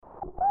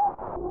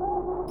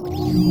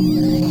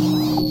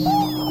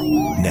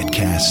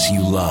Netcasts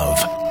you love.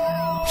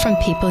 From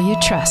people you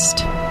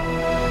trust.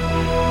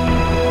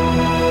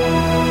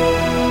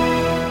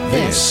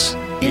 This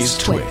is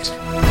Twit.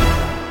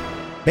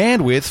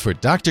 Bandwidth for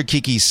Dr.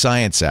 Kiki's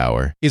Science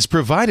Hour is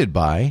provided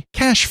by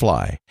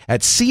Cashfly at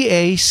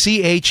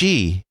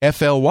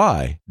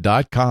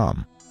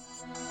CACHEFLY.com.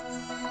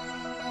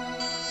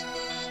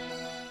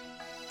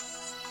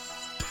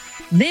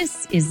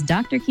 This is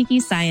Dr.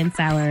 Kiki's Science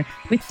Hour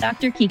with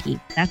Dr. Kiki.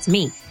 That's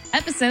me.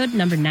 Episode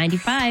number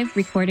 95,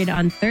 recorded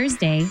on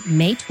Thursday,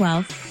 May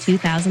 12th,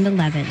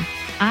 2011.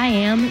 I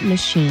Am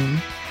Machine.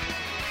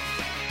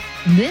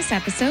 This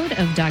episode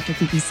of Dr.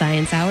 Kiki's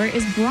Science Hour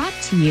is brought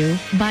to you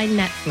by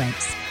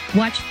Netflix.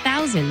 Watch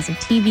thousands of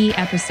TV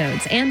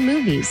episodes and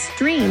movies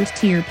streamed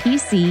to your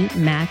PC,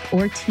 Mac,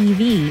 or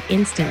TV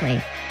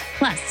instantly.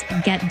 Plus,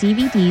 get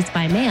DVDs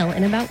by mail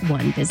in about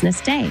one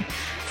business day.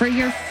 For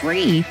your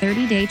free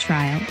 30-day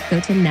trial, go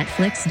to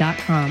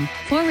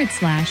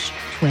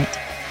netflix.com/twit.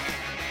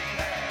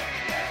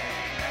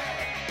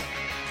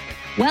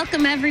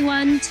 Welcome,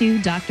 everyone, to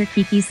Dr.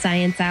 Kiki's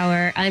Science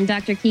Hour. I'm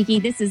Dr. Kiki.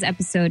 This is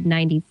episode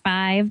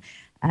 95.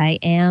 I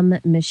Am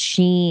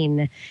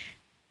Machine.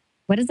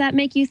 What does that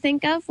make you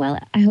think of? Well,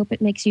 I hope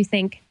it makes you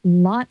think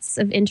lots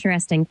of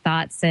interesting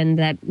thoughts, and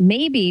that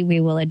maybe we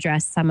will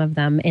address some of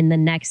them in the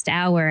next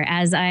hour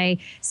as I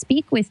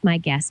speak with my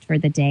guest for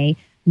the day,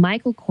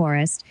 Michael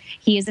Korist.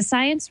 He is a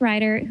science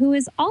writer who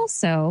is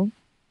also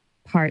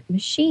part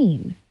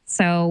machine.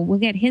 So we'll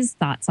get his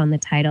thoughts on the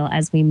title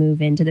as we move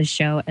into the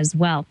show as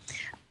well.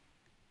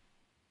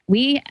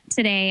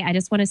 Today, I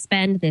just want to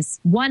spend this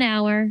 1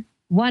 hour,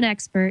 one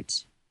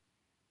expert,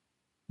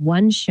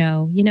 one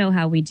show. You know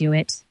how we do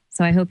it.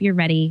 So I hope you're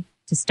ready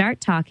to start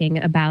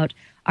talking about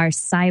our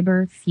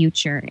cyber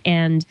future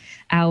and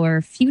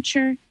our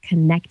future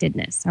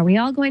connectedness. Are we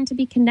all going to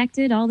be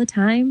connected all the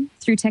time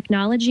through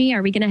technology?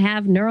 Are we going to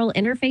have neural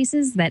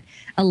interfaces that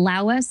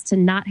allow us to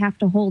not have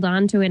to hold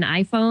on to an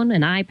iPhone,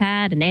 an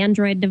iPad, an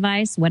Android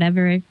device,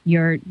 whatever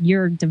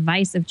your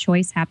device of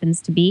choice happens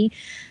to be?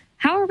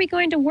 How are we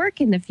going to work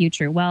in the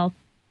future? Well,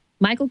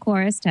 Michael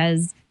Korist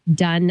has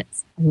done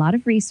a lot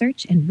of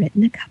research and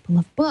written a couple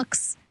of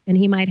books, and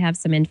he might have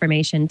some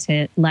information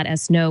to let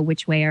us know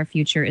which way our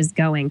future is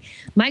going.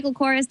 Michael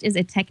Korist is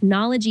a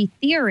technology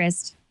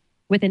theorist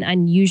with an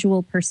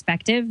unusual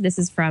perspective. This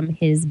is from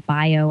his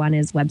bio on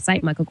his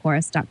website,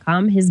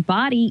 michaelkorist.com. His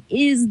body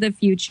is the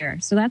future.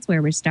 So that's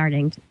where we're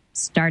starting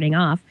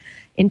off.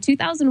 In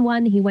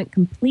 2001, he went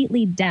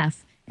completely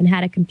deaf and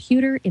had a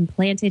computer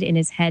implanted in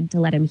his head to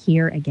let him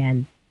hear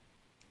again.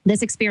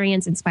 This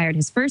experience inspired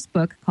his first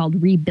book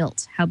called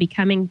Rebuilt: How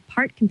Becoming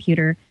Part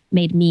Computer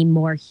Made Me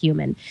More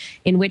Human,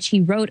 in which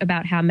he wrote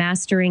about how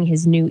mastering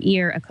his new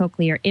ear, a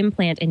cochlear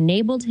implant,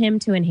 enabled him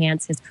to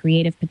enhance his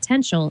creative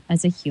potential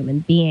as a human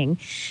being.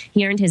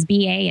 He earned his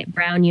BA at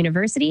Brown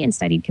University and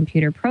studied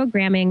computer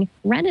programming,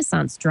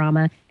 Renaissance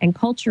drama, and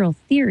cultural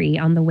theory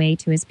on the way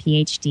to his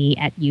PhD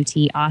at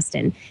UT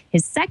Austin.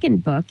 His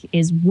second book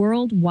is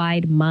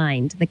Worldwide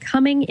Mind: The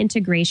Coming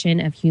Integration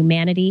of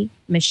Humanity,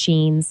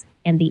 Machines,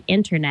 and the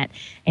Internet.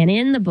 And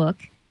in the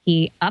book,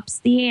 he ups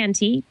the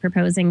ante,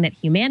 proposing that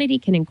humanity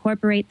can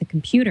incorporate the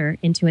computer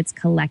into its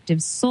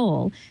collective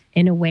soul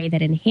in a way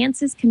that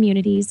enhances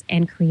communities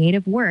and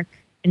creative work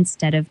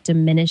instead of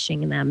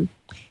diminishing them.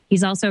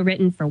 He's also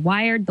written for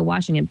Wired, The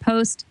Washington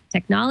Post,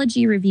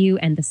 Technology Review,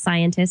 and The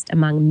Scientist,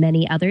 among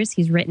many others.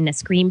 He's written a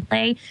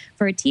screenplay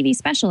for a TV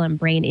special on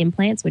brain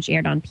implants, which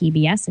aired on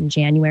PBS in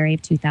January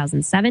of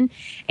 2007.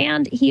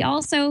 And he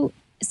also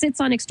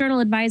sits on external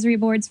advisory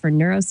boards for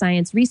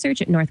neuroscience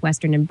research at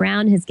Northwestern and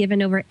Brown, has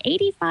given over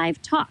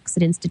 85 talks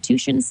at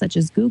institutions such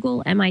as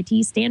Google,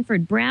 MIT,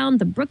 Stanford, Brown,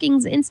 the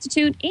Brookings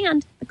Institute,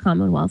 and the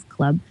Commonwealth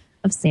Club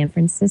of San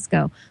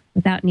Francisco.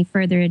 Without any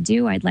further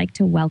ado, I'd like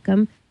to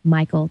welcome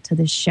Michael to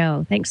the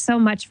show. Thanks so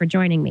much for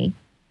joining me.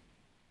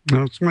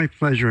 Well, it's my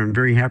pleasure. I'm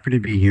very happy to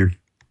be here.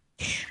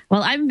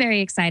 Well, I'm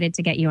very excited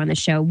to get you on the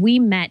show. We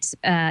met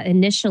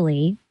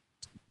initially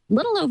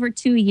little over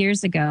 2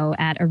 years ago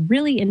at a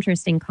really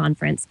interesting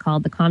conference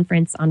called the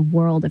Conference on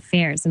World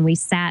Affairs. And we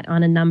sat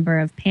on a number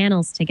of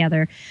panels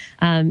together.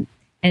 And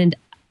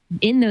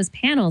in those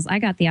panels, I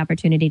got the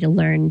opportunity to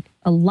learn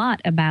a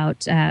lot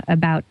about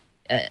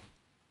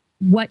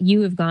what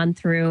you have gone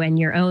through and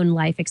your own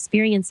life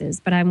experiences.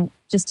 But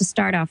just to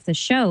start off the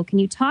show, can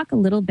you talk a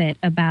little bit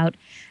about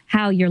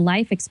how your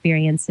life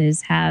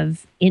experiences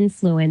have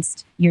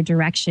influenced your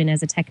direction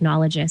as a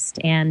technologist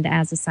and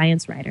as a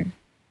science writer?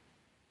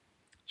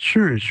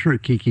 Sure,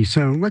 Kiki.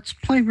 So let's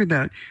play with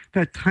that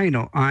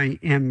title, I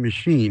Am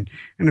Machine.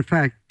 And in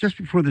fact, just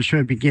before the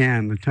show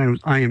began, the title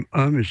was I Am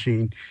a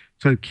Machine.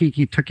 So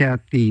Kiki took out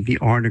the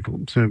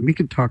article. So we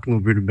could talk a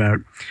little bit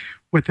about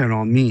what that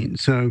all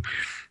means. So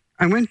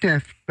I went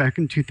deaf back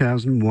in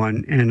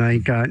 2001, and I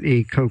got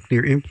a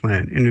cochlear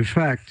implant. And in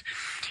fact,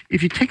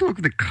 if you take a look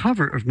at the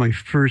cover of my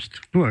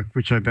first book,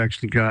 which I've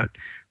actually got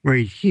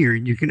right here,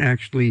 you can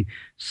actually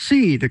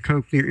see the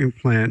cochlear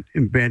implant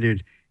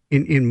embedded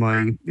in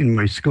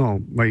my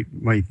skull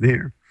right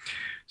there.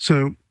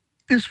 So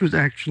this was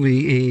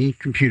actually a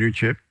computer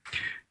chip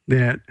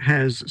that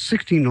has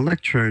 16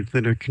 electrodes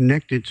that are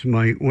connected to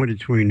my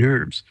auditory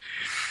nerves.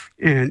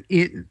 And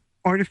it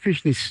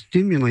artificially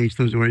stimulates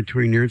those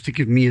auditory nerves to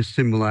give me a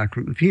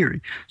simulacrum of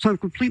hearing. So I'm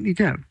completely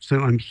deaf. So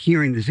I'm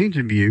hearing this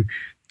interview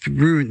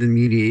through the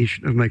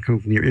mediation of my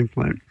cochlear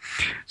implant.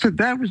 So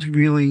that was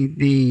really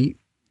the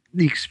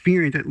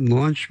experience that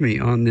launched me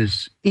on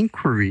this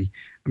inquiry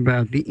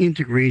about the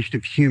integration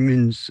of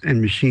humans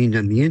and machines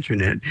and the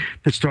internet,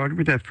 that started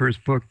with that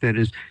first book that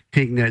is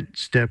taking that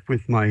step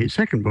with my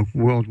second book,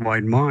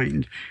 Worldwide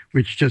Mind,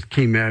 which just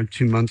came out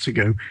 2 months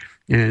ago.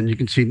 And you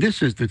can see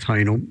this is the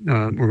title,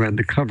 or rather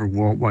the cover,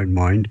 Worldwide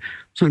Mind.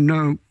 So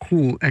no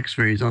cool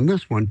x-rays on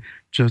this one,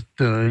 just,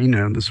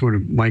 the sort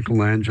of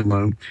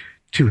Michelangelo,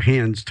 two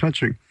hands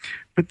touching.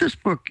 But this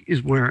book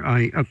is where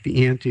I up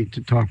the ante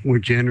to talk more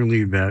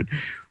generally about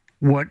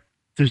what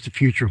does the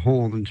future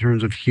hold in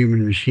terms of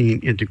human-machine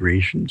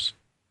integrations.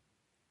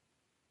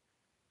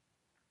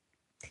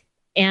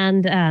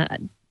 And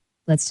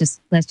let's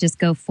just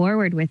go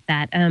forward with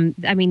that.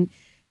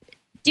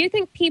 Do you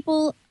think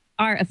people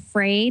are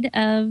afraid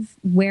of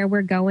where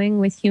we're going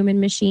with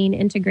human-machine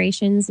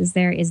integrations? Is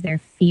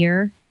there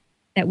fear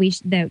that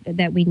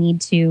we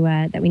need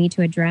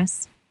to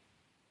address?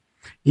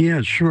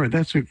 Yeah, sure.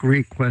 That's a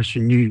great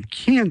question. You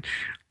can't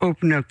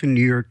open up the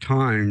New York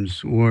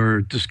Times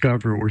or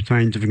Discover or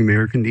Scientific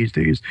American these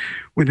days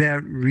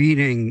without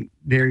reading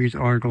various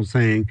articles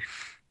saying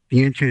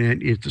the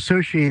internet is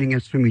dissociating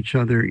us from each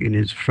other and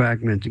is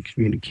fragmenting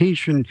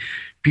communication.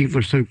 People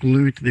are so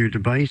glued to their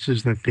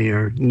devices that they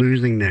are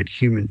losing that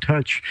human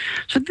touch.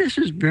 So this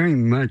is very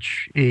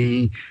much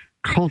a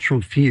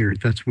cultural fear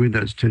that's with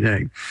us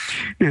today.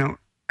 Now,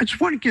 I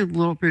just want to give a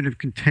little bit of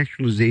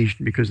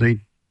contextualization because I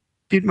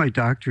did my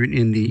doctorate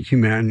in the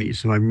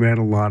humanities, so I read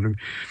a lot of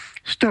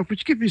stuff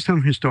which gives me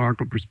some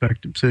historical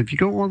perspective. So if you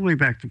go all the way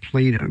back to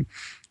Plato,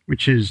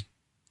 which is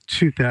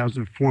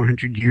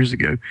 2,400 years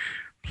ago,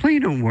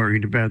 Plato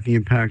worried about the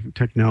impact of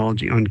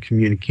technology on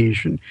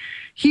communication.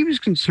 He was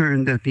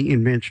concerned that the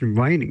invention of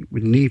writing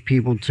would lead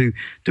people to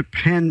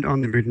depend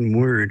on the written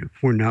word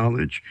for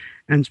knowledge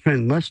and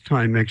spend less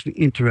time actually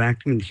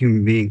interacting with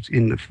human beings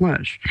in the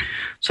flesh.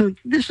 So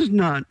this is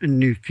not a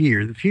new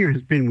fear. The fear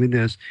has been with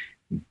us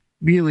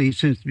really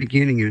since the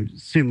beginning of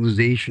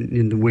civilization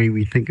in the way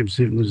we think of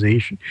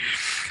civilization.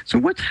 So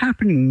what's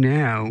happening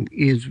now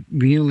is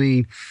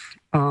really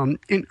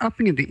an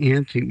upping of the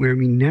ante, where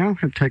we now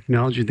have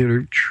technology that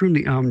are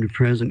truly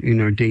omnipresent in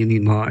our daily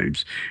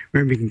lives,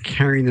 where we can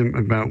carry them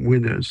about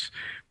with us,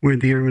 where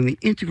they are really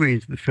integrated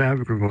into the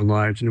fabric of our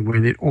lives in a way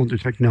that older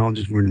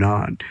technologies were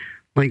not,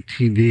 like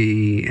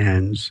TV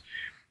and,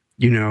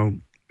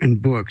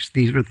 and books.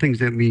 These were things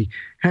that we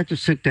had to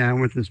sit down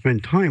with and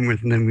spend time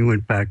with, and then we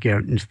went back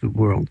out into the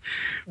world.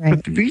 Right.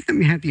 But the reason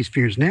we have these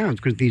fears now is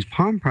because these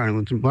Palm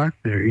Pilots and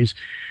BlackBerries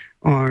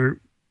are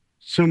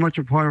so much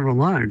a part of our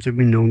lives that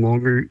we no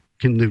longer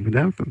can live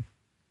without them.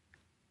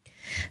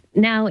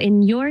 Now,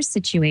 in your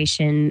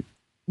situation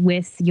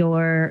with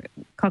your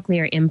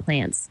cochlear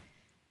implants,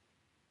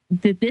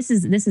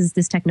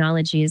 this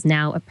technology is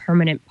now a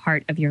permanent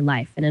part of your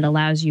life, and it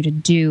allows you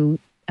to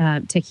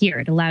hear.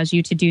 It allows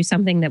you to do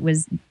something that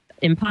was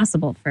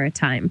impossible for a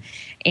time.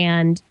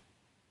 And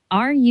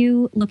are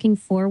you looking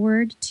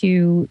forward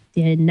to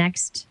the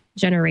next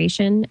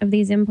generation of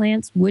these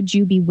implants? Would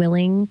you be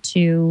willing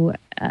to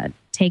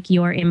take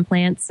your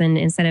implants and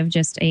instead of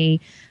just a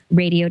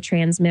radio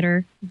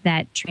transmitter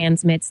that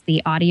transmits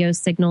the audio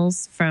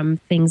signals from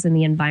things in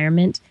the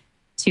environment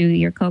to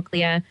your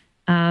cochlea,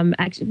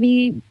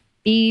 actually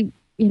be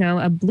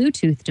a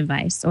Bluetooth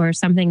device or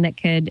something that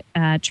could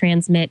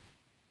transmit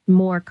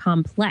more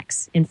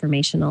complex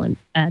informational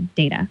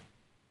data?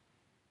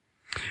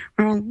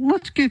 Well,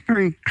 let's get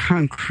very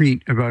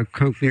concrete about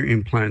cochlear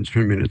implants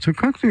for a minute. So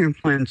cochlear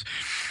implants,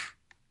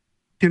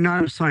 they're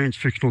not a science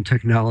fictional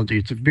technology.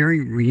 It's a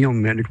very real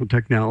medical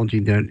technology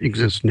that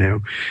exists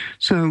now.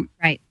 So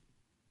right.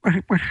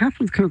 What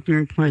happens with cochlear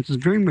implants is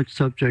very much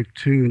subject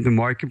to the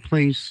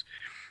marketplace,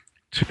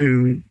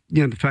 to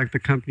the fact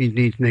that companies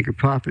need to make a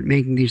profit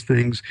making these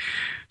things.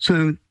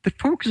 So the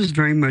focus is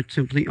very much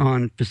simply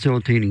on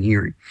facilitating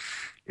hearing.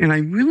 And I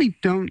really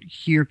don't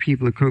hear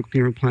people at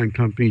cochlear implant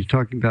companies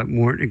talking about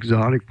more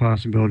exotic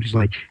possibilities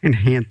like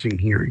enhancing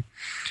hearing.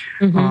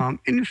 Mm-hmm. And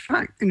in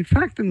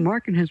fact, the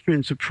market has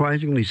been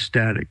surprisingly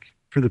static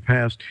for the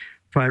past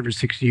 5 or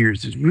 6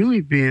 years. There's really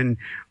been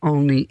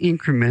only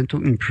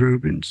incremental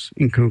improvements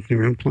in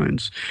cochlear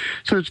implants.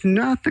 So it's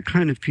not the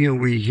kind of field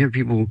where you hear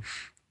people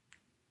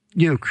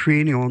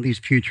creating all these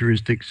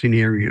futuristic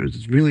scenarios.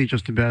 It's really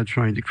just about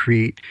trying to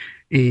create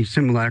a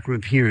simulacrum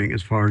of hearing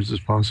as far as is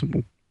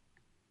possible.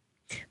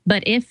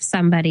 But if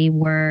somebody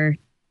were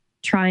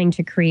trying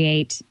to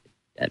create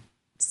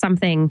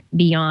something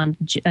beyond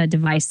a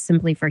device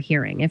simply for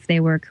hearing, if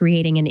they were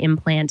creating an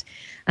implant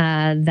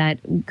that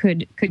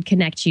could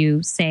connect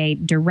you, say,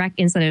 direct,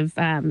 instead of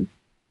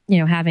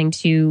having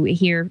to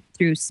hear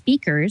through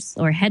speakers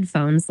or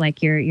headphones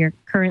like you're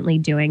currently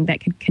doing, that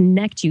could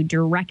connect you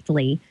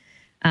directly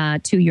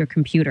to your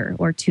computer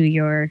or to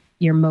your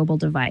mobile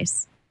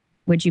device.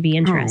 Would you be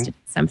interested in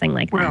something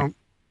like that?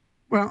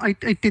 Well, I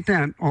did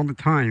that all the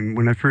time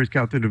when I first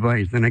got the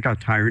device. Then I got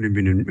tired of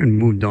it and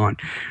moved on.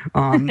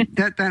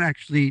 That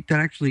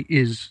actually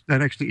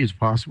is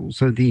possible.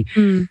 So the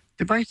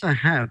device I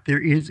have,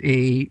 there is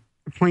a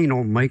plain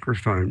old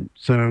microphone.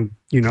 So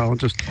I'll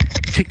just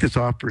take this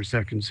off for a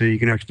second so you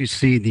can actually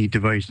see the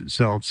device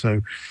itself.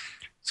 So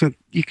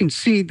you can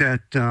see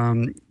that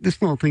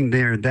this little thing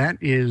there, that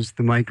is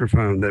the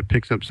microphone that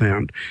picks up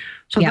sound.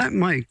 So that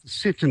mic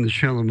sits in the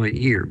shell of my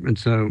ear, and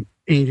so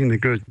anything that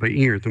goes by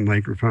ear, the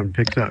microphone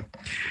picks up.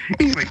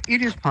 Anyway,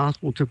 it is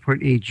possible to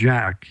put a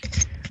jack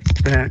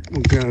that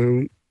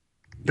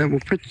will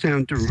put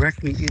sound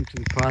directly into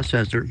the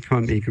processor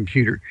from a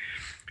computer,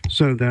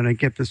 so that I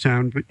get the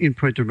sound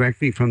input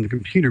directly from the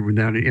computer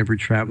without it ever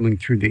traveling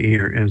through the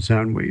air as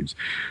sound waves.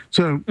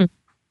 So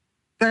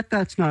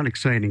that's not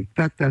exciting.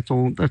 That's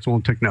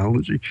all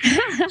technology.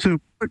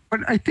 But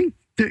I think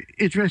to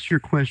address your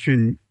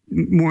question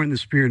more in the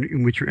spirit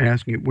in which you're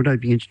asking it, would I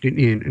be interested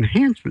in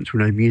enhancements?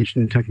 Would I be interested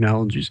in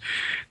technologies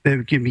that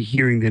would give me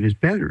hearing that is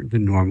better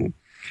than normal?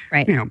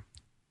 Right.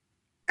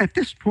 At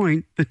this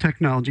point, the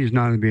technology is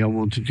not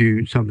available to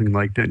do something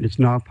like that. It's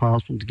not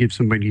possible to give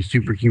somebody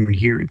superhuman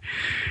hearing.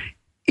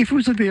 If it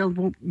was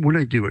available, would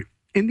I do it?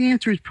 And the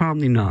answer is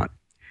probably not.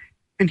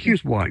 And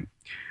here's why.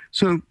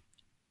 So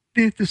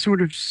the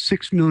sort of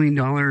 $6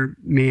 million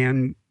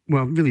man,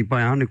 well, really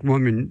bionic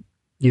woman,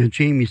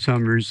 Jamie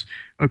Summers,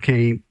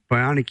 okay,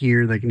 bionic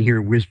ear that can hear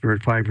a whisper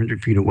at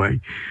 500 feet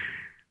away.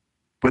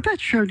 What that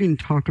show didn't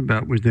talk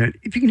about was that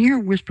if you can hear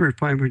a whisper at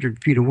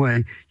 500 feet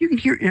away, you can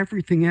hear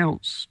everything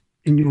else,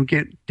 and you'll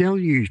get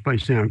deluged by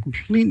sound,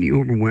 completely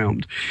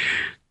overwhelmed.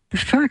 The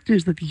fact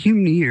is that the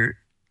human ear,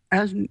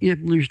 as an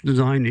evolution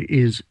designed it,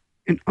 is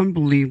an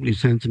unbelievably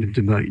sensitive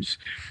device.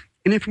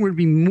 And if it were to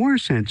be more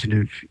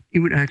sensitive, it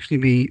would actually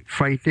be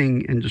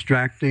frightening and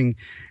distracting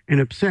and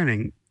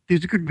upsetting.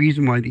 There's a good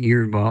reason why the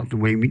ear evolved the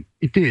way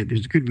it did.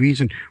 There's a good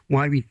reason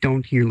why we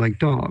don't hear like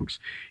dogs.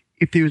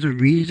 If there was a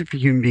reason for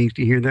human beings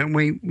to hear that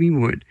way, we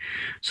would.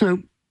 So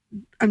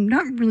I'm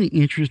not really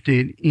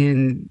interested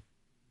in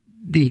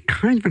the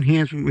kind of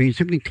enhancement where you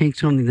simply take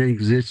something that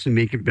exists and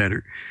make it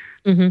better.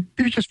 There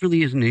just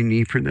really isn't any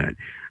need for that.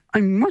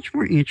 I'm much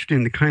more interested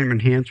in the kind of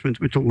enhancements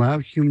which allow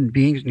human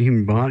beings and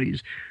human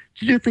bodies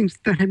to do things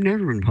that have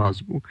never been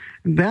possible.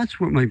 And that's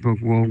what my book,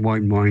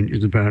 Worldwide Mind,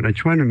 is about. I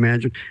try to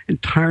imagine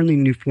entirely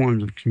new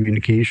forms of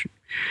communication.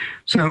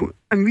 So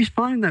I'm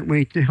responding that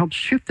way to help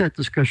shift that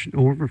discussion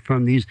over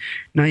from these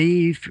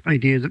naive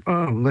ideas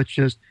of, let's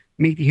just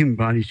make the human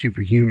body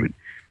superhuman.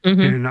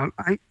 And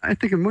I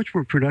think a much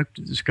more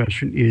productive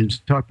discussion is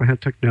to talk about how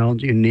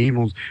technology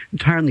enables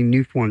entirely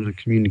new forms of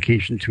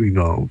communication to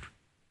evolve.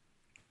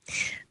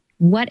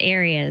 What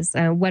areas,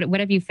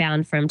 what have you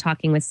found from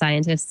talking with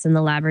scientists in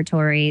the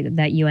laboratory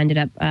that you ended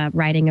up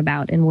writing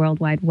about in World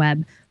Wide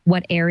Web?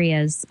 What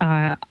areas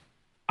are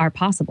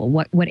possible?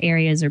 What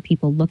areas are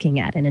people looking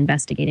at and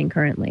investigating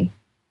currently?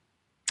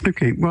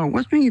 Okay, well,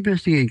 what's being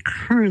investigated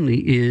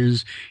currently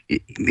is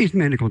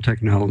medical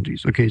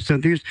technologies. Okay, so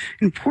there's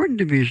an important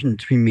division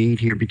to be made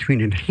here between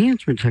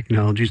enhancement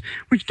technologies,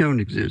 which don't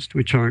exist,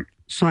 which aren't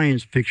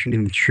science fiction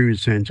in the true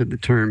sense of the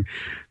term.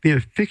 They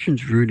have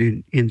fictions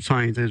rooted in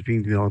science as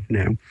being developed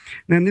now. And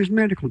then there's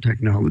medical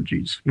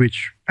technologies,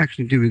 which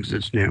actually do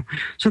exist now.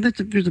 So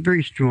there's a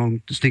very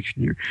strong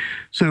distinction here.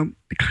 So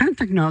the kind of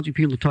technology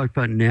people talk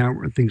about now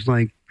are things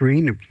like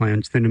brain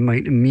implants that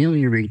might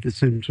ameliorate the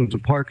symptoms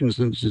of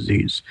Parkinson's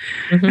disease.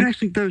 And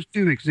actually those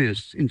do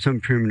exist in some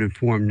primitive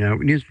form now.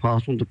 It is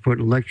possible to put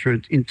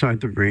electrodes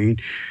inside the brain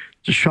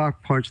to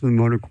shock parts of the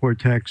motor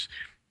cortex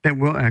that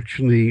will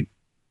actually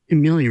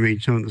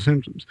ameliorate some of the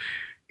symptoms.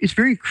 It's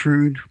very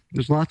crude.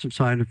 There's lots of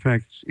side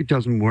effects. It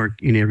doesn't work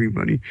in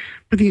everybody.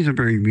 But these are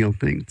very real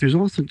things. There's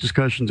also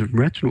discussions of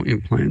retinal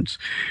implants,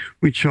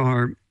 which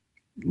are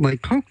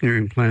like cochlear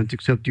implants,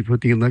 except you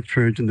put the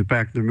electrodes in the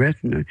back of the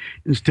retina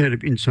instead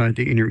of inside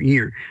the inner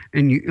ear.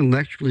 And you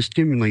electrically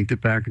stimulate the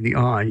back of the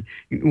eye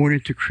in order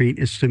to create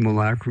a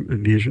simulacrum of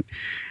vision.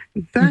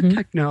 That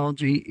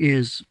technology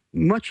is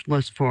much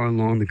less far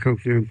along than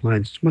cochlear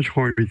implants. It's much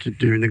harder to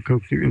do than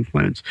cochlear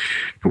implants.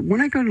 But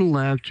when I go to the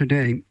lab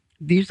today,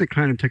 these are the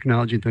kind of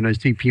technology that I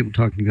see people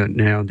talking about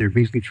now. They're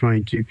basically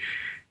trying to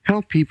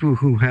help people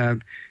who have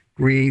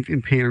grave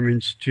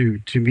impairments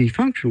to be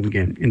functional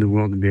again in the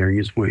world in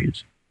various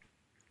ways.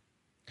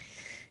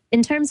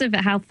 In terms of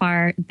how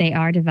far they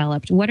are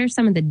developed, what are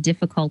some of the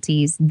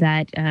difficulties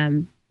that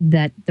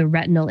that the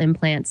retinal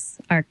implants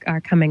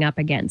are coming up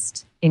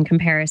against in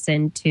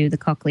comparison to the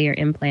cochlear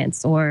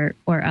implants or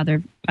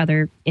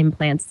other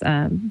implants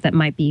that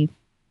might be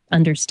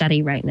under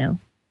study right now?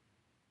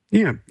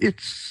 Yeah,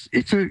 it's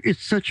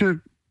such a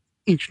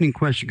interesting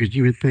question, because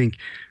you would think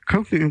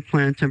cochlear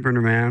implants have been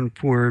around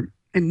for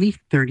at least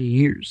 30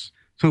 years.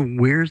 So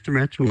where's the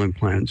retinal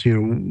implants?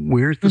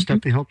 Where's the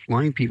stuff that helps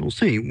blind people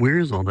see?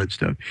 Where's all that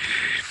stuff?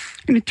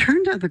 And it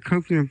turns out that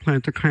cochlear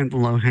implants are kind of the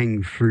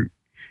low-hanging fruit.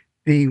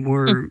 They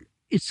were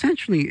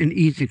essentially an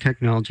easy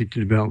technology to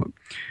develop.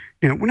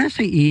 Now, when I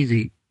say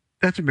easy,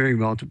 that's a very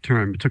relative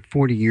term. It took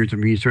 40 years of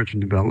research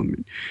and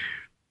development.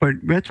 But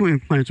retinal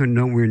implants are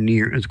nowhere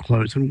near as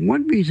close. And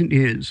one reason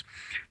is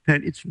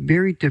that it's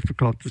very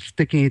difficult to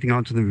stick anything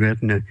onto the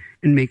retina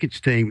and make it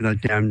stay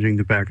without damaging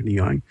the back of the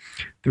eye.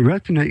 The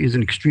retina is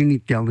an extremely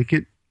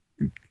delicate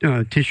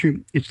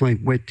tissue. It's like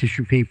wet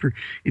tissue paper.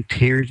 It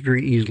tears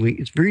very easily.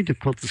 It's very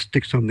difficult to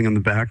stick something on the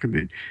back of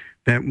it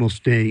that will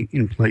stay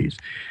in place.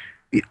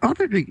 The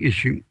other big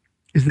issue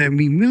is that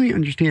we really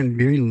understand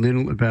very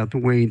little about the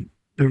way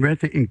the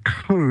retina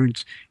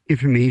encodes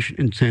information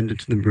and sends it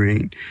to the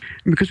brain.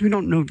 And because we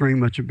don't know very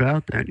much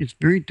about that, it's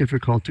very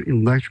difficult to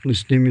electrically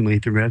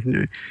stimulate the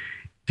retina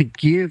to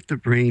give the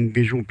brain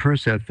visual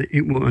percept that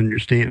it will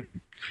understand.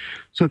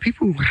 So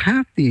people who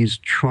have these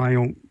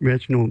trial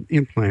retinal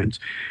implants,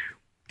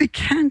 they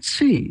can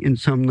see in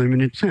some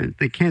limited sense.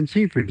 They can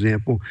see, for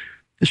example,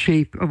 the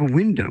shape of a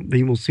window.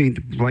 They will see the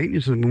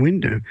brightness of the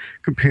window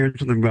compared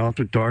to the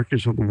relative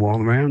darkness of the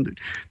wall around it.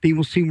 They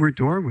will see where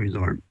doorways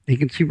are. They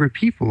can see where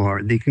people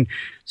are. They can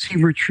see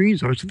where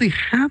trees are. So they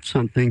have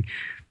something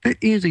that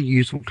is a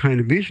useful kind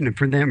of vision. And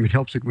for them, it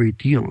helps a great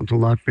deal. It's a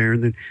lot better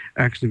than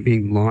actually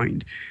being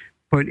blind.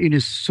 But it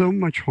is so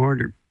much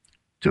harder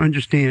to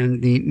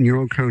understand the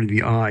neural code of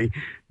the eye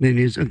than it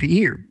is of the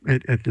ear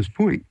at this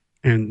point.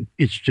 And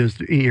it's just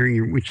an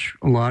area in which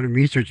a lot of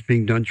research is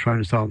being done trying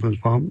to solve those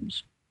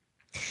problems.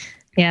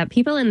 Yeah,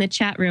 people in the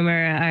chat room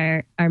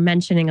are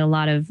mentioning a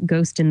lot of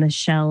Ghost in the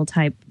Shell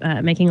type,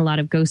 making a lot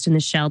of Ghost in the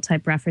Shell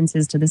type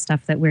references to the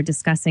stuff that we're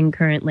discussing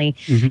currently.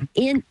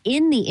 Mm-hmm.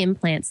 In the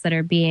implants that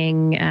are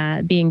being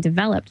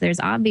developed, there's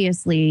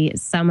obviously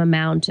some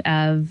amount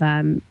of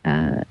there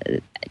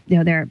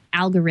are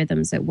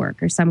algorithms at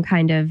work or some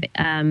kind of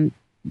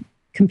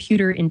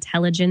computer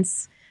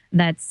intelligence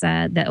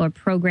or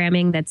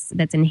programming that's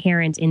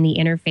inherent in the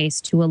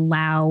interface to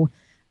allow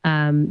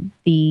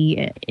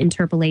the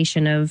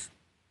interpolation of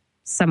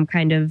some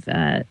kind of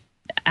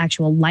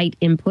actual light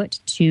input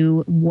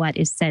to what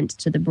is sent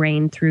to the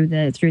brain through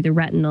the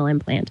retinal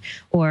implant,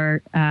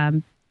 or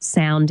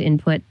sound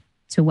input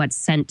to what's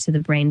sent to the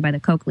brain by the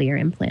cochlear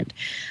implant.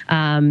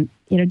 Do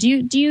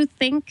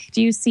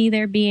you see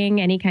there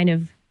being any kind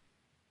of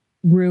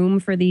room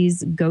for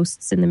these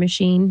ghosts in the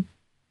machine?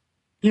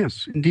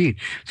 Yes, indeed.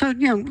 So,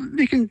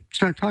 we can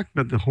start talking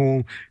about the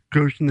whole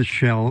ghost in the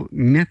shell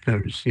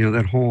mythos,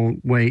 that whole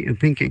way of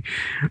thinking.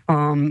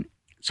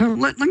 So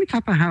let me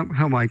talk about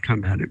how I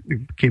come at it.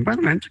 Okay, by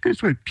the way, I'm just going to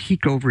sort of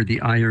peek over the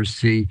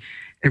IRC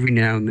every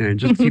now and then,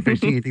 just to see if I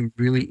see anything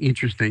really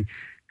interesting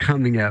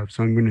coming out.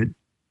 So I'm going to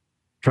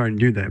try to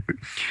do that.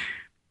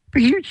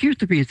 But here's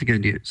the basic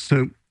idea.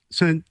 So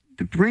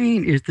the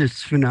brain is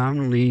this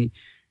phenomenally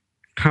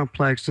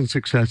complex and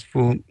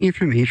successful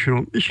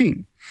informational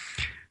machine.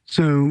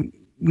 So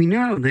we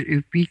know that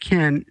if we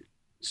can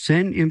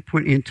send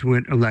input into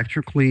it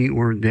electrically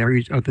or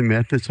various other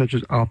methods such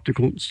as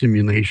optical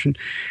stimulation,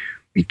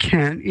 we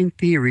can, in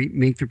theory,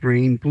 make the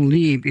brain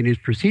believe it is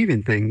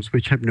perceiving things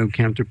which have no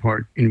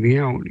counterpart in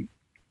reality.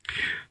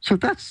 So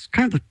that's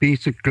kind of the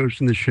basic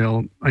Ghost in the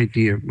Shell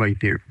idea right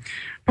there.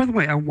 By the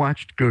way, I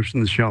watched Ghost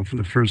in the Shell for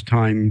the first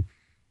time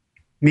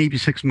maybe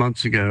 6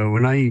 months ago,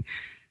 and I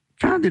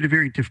found it a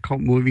very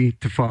difficult movie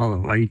to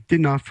follow. I did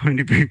not find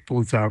it very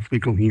philosophically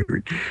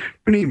coherent.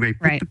 But anyway,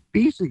 right. The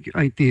basic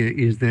idea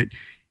is that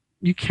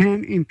you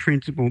can, in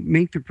principle,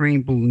 make the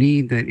brain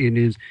believe that it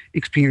is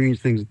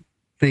experiencing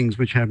things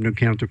which have no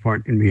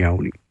counterpart in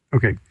reality.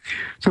 Okay,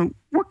 so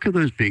what could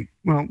those be?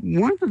 Well,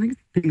 one of the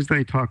things that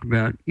I talk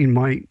about in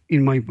my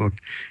book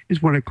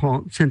is what I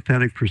call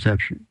synthetic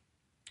perception.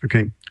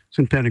 Okay,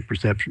 synthetic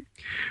perception.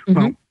 Mm-hmm.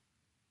 Well,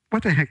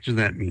 what the heck does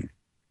that mean?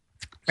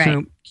 Right.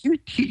 So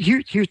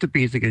here's the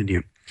basic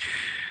idea.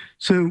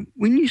 So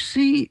when you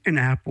see an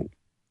apple,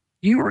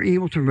 you are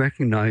able to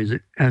recognize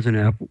it as an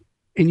apple,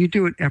 and you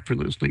do it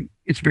effortlessly.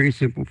 It's very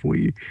simple for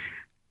you.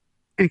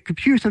 And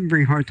computers have a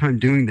very hard time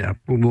doing that,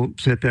 but we'll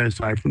set that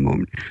aside for the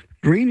moment.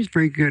 The brain is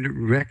very good at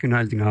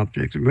recognizing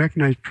objects, and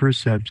recognize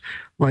percepts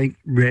like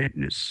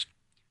redness,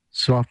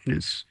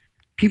 softness,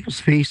 people's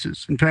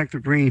faces. In fact, the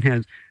brain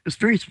has this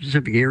very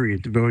specific area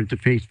devoted to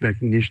face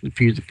recognition, the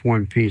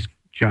fusiform face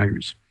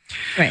gyrus.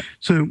 Right.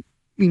 So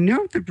we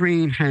know the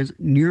brain has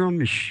neural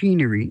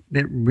machinery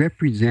that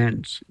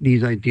represents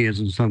these ideas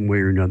in some way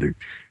or another.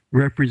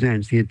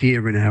 Represents the idea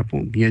of an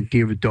apple, the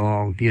idea of a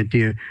dog, the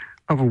idea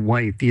of a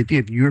wife, the idea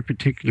of your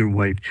particular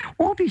wife.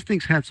 All these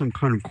things have some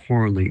kind of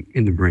correlate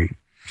in the brain.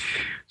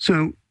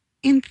 So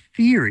in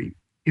theory,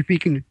 if we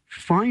can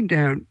find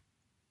out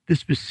the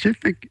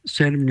specific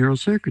set of neural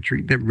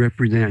circuitry that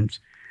represents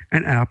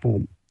an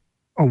apple,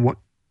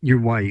 your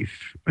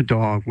wife, a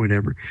dog,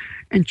 whatever,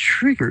 and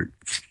trigger it,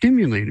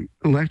 stimulate it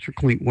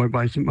electrically or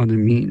by some other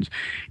means,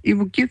 it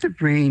will give the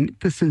brain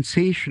the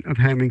sensation of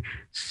having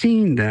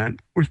seen that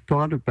or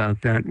thought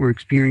about that or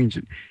experienced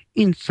it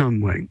in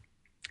some way.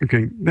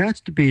 Okay,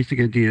 that's the basic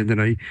idea that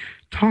I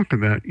talk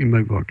about in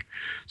my book.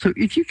 So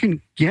if you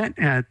can get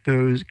at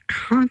those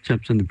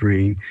concepts in the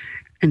brain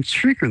and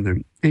trigger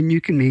them, and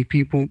you can make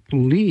people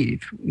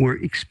believe or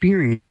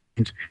experience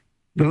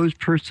those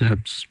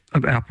percepts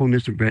of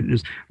appleness or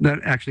redness without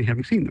actually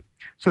having seen them.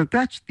 So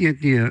that's the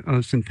idea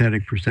of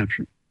synthetic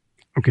perception.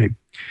 Okay.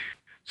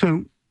 So,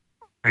 all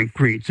right,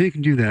 great. So you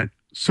can do that.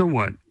 So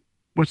what?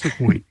 What's the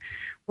point?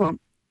 Well,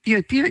 the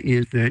idea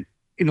is that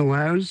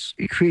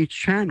it creates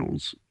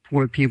channels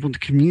for people to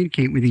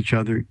communicate with each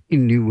other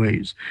in new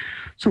ways.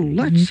 So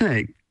let's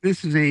say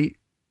this is a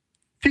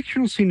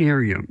fictional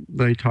scenario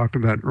that I talked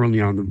about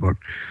early on in the book.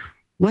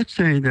 Let's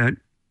say that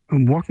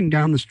I'm walking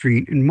down the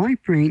street and my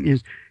brain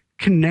is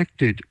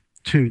connected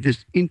to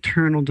this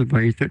internal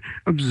device that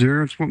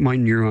observes what my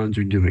neurons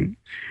are doing.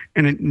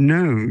 And it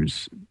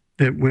knows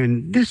that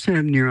when this set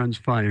of neurons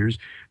fires,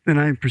 then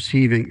I'm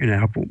perceiving an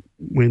apple.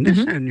 When this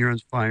set of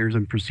neurons fires,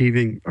 I'm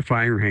perceiving a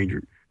fire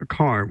hydrant, a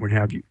car, what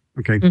have you.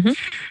 Okay.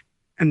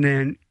 And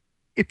then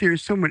if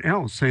there's someone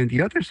else, say, on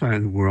the other side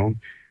of the world,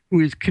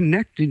 who is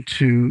connected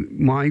to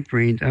my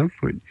brain's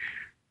output,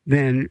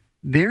 then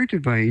their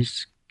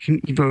device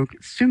can evoke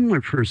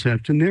similar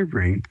percepts in their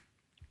brain.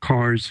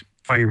 Cars,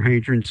 fire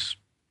hydrants,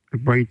 a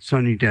bright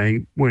sunny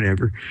day,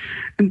 whatever.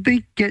 And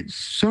they get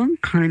some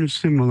kind of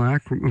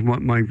simulacrum of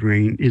what my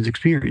brain is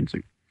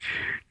experiencing.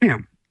 Now,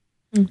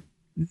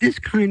 this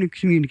kind of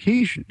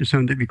communication is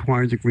something that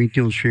requires a great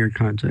deal of shared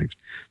context.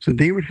 So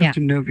they would have to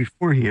know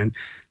beforehand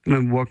that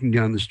I'm walking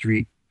down the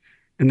street.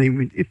 And they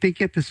would, if they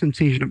get the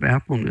sensation of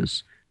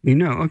appleness, they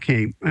know,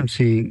 okay, I'm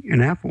seeing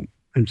an apple.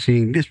 I'm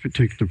seeing this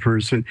particular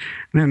person,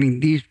 and having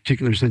these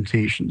particular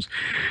sensations.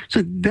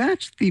 So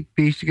that's the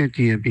basic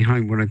idea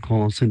behind what I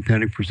call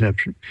synthetic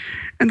perception.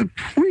 And the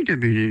point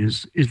of it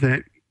is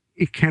that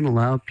it can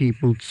allow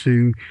people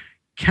to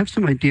have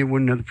some idea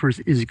what another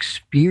person is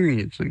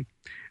experiencing,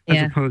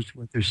 as opposed to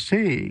what they're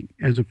saying,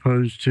 as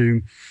opposed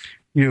to,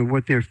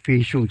 what their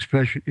facial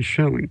expression is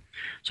showing.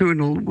 So it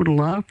would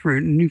allow for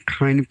a new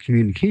kind of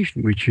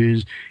communication, which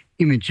is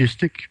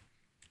imagistic,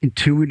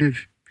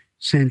 intuitive,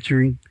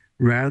 sensory,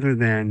 rather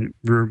than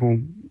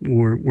verbal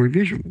or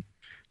visual.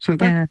 So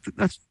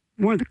that's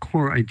one of the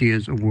core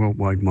ideas of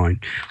Worldwide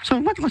Mind. So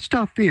let's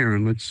stop there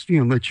and let's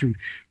let you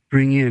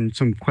bring in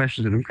some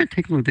questions. And I'm going to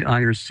take a look at the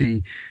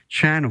IRC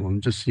channel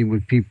and just see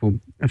what people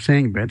are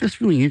saying about it.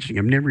 That's really interesting.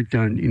 I've never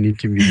done an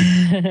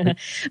interview.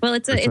 Well,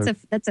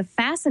 that's a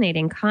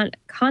fascinating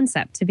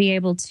concept to be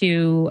able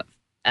to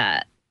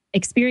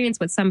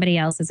experience what somebody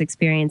else is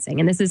experiencing,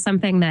 and this is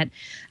something that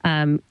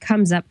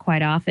comes up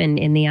quite often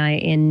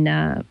in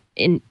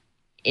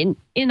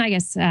I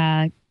guess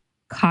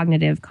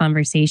cognitive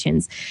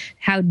conversations.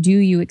 How do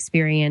you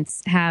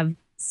have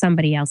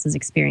somebody else's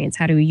experience?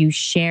 How do you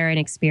share an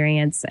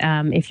experience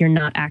if you're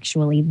not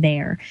actually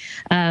there?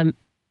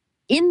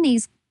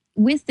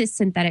 With this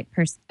synthetic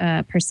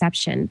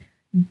perception,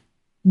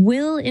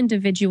 will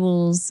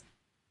individuals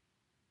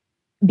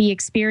be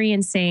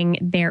experiencing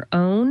their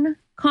own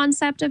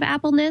concept of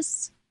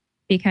appleness?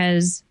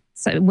 Because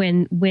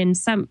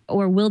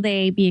will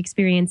they be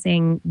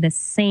experiencing the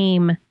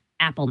same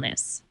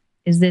appleness?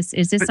 Is this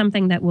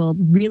something that will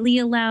really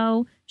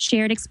allow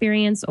shared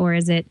experience, or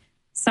is it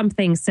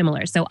something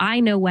similar? So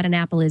I know what an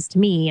apple is to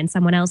me, and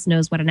someone else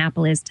knows what an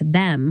apple is to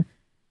them.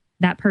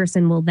 That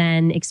person will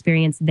then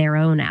experience their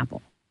own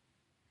apple.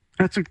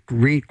 That's a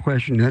great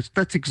question.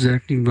 That's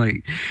exactly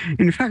right.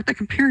 And in fact, I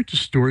compare it to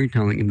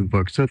storytelling in the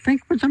book. So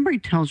think when somebody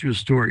tells you a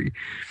story,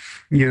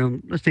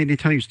 let's say they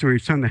tell you a story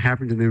of something that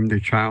happened to them in their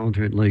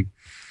childhood, like,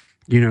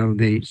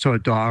 they saw a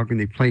dog and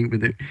they played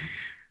with it.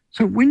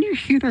 So when you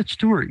hear that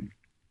story,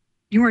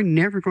 you are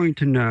never going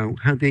to know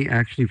how they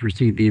actually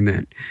perceive the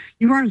event.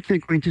 You aren't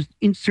going to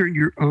insert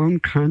your own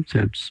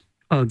concepts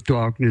of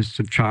dogness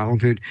of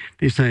childhood.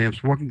 They say, I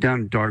was walking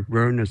down a dark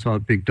road and I saw a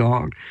big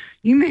dog.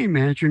 You may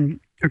imagine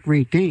a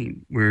Great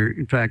Dane, where,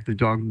 in fact, the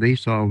dog they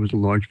saw was a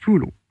large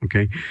poodle,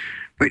 okay?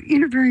 But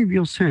in a very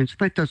real sense,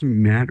 that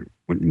doesn't matter.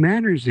 What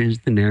matters is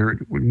the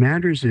narrative. What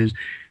matters is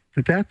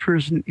that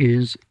person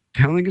is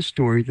telling a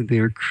story, that they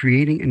are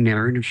creating a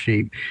narrative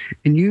shape,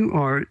 and you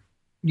are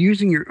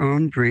using your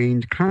own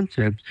brain's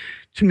concepts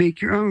to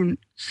make your own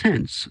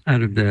sense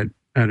out of that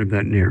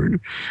narrative.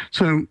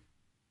 So,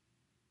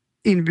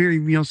 in a very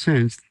real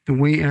sense, the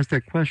way you ask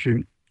that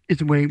question is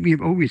the way we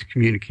have always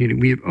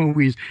communicated. We have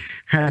always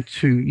had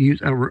to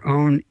use our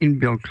own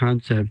inbuilt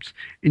concepts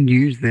and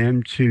use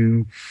them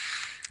to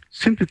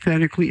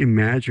sympathetically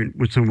imagine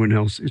what someone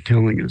else is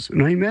telling us.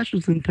 And I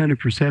imagine synthetic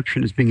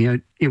perception as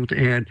being able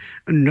to add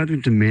another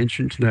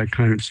dimension to that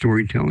kind of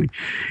storytelling.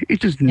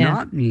 It does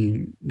not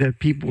mean that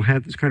people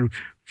have this kind of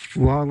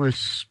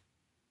flawless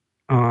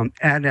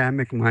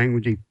Adamic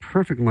language, a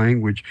perfect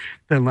language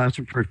that allows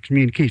for perfect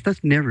communication.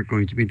 That's never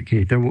going to be the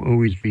case. That will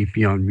always be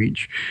beyond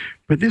reach.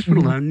 But this would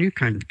allow new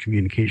kinds of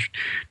communication.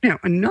 Now,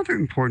 another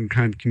important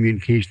kind of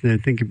communication that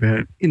I think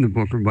about in the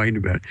book or write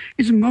about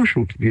is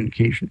emotional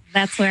communication.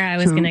 That's where I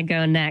was going to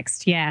go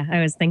next. Yeah, I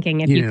was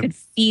thinking if you could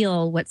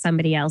feel what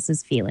somebody else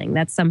is feeling,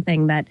 that's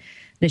something that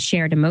the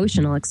shared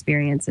emotional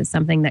experience is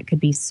something that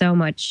could be so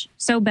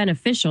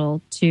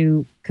beneficial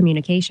to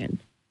communication.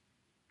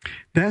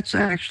 That's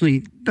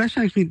actually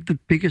the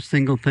biggest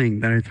single thing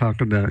that I talk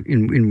about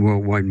in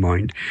Worldwide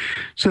Mind.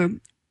 So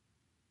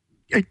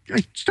I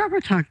start by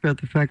talking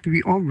about the fact that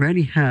we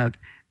already have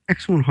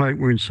excellent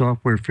hardware and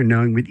software for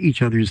knowing what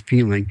each other is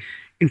feeling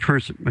in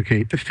person.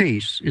 Okay, the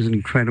face is an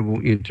incredible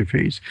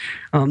interface.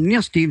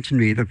 Neil Stevenson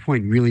made that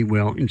point really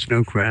well in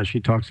Snow Crash. He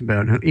talks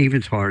about how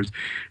avatars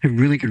have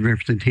really good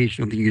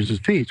representation of the user's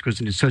face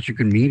because it is such a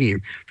good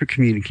medium for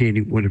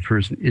communicating what a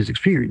person is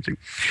experiencing.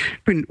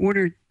 But in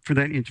order for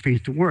that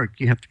interface to work,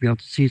 you have to be able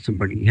to see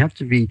somebody. You have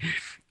to be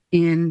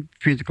in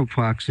physical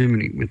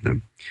proximity with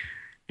them.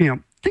 Now,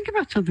 think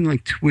about something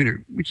like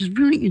Twitter, which is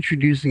really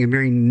introducing a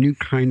very new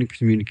kind of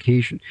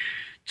communication.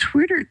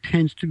 Twitter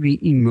tends to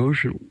be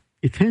emotional.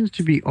 It tends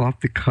to be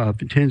off the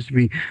cuff. It tends to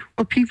be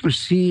what people are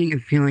seeing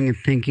and feeling and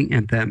thinking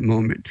at that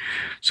moment.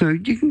 So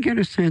you can get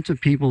a sense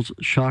of people's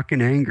shock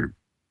and anger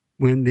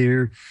when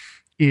there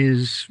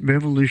is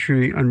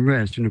revolutionary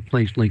unrest in a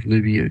place like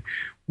Libya.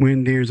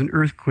 When there's an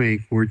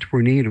earthquake or a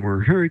tornado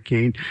or a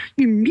hurricane,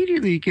 you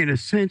immediately get a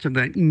sense of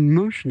that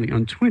emotionally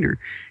on Twitter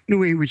in a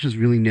way which has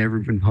really never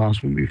been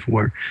possible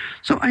before.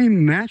 So I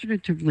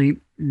imaginatively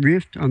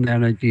riffed on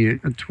that idea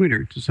of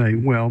Twitter to say,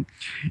 well,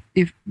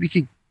 if we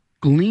could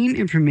glean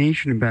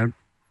information about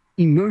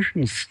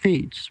emotional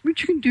states,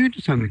 which you can do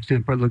to some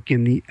extent by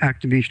looking at the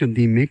activation of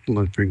the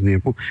amygdala, for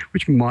example,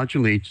 which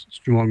modulates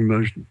strong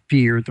emotion,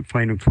 fear, the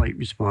fight and flight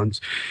response,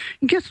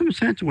 and get some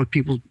sense of what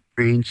people's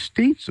brain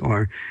states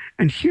are.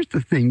 And here's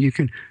the thing, you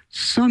can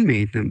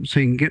summate them so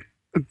you can get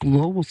a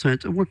global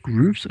sense of what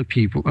groups of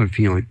people are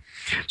feeling.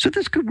 So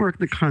this could work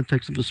in the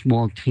context of a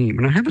small team.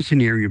 And I have a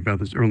scenario about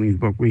this early in the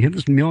book. We have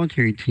this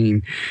military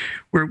team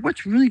where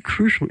what's really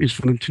crucial is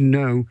for them to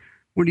know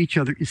what each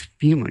other is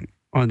feeling.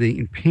 Are they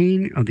in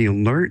pain? Are they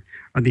alert?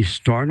 Are they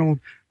startled?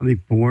 Are they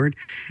bored?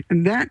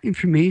 And that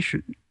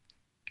information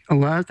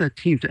allows that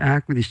team to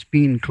act with a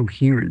speed and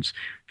coherence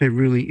that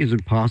really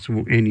isn't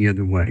possible any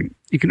other way.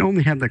 You can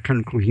only have that kind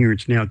of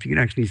coherence now if you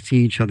can actually see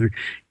each other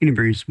in a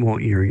very small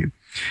area.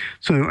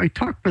 So I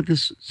talk about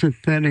this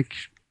synthetic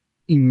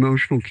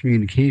emotional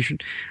communication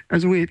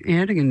as a way of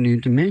adding a new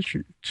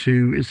dimension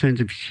to a sense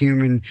of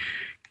human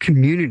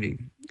community.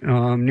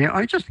 Now,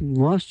 I just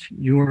lost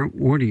your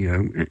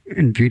audio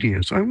and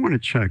video, so I want to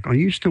check. Are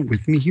you still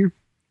with me here?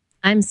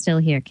 I'm still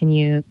here. Can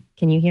you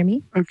hear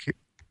me? Okay.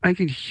 I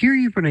can hear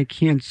you, but I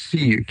can't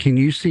see you. Can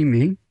you see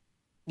me?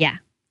 Yeah.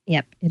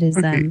 Yep. It is.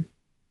 Okay.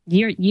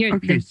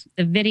 Okay.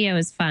 The video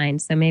is fine,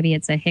 so maybe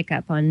it's a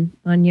hiccup on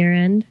your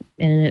end,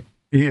 and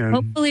it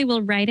hopefully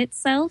will right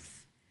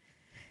itself.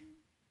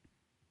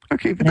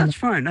 Okay, but that's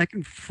fine. I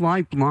can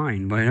fly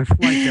blind, right? I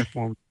fly deaf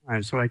all the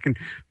time, so I can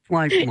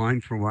fly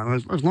blind for a while.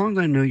 As long as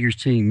I know you're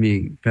seeing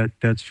me,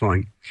 that's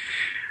fine.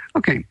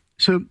 Okay,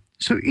 so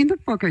in the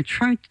book,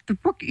 the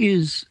book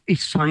is a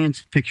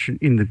science fiction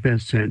in the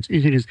best sense.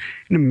 It is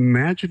an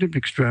imaginative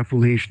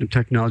extrapolation of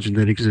technology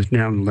that exists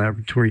now in the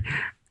laboratory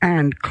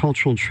and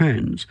cultural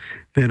trends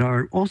that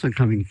are also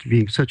coming to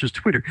being, such as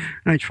Twitter.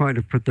 And I try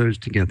to put those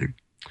together.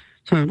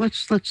 So let's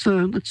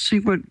see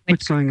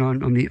what's going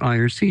on the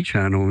IRC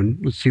channel, and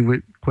let's see what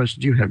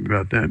questions you have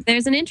about that.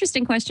 There's an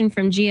interesting question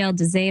from GL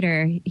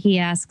DeZater. He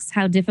asks,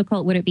 how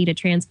difficult would it be to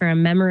transfer a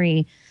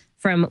memory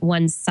from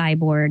one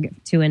cyborg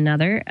to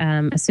another,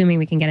 assuming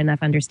we can get enough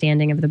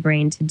understanding of the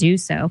brain to do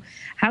so?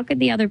 How could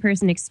the other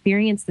person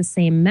experience the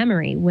same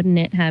memory? Wouldn't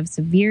it have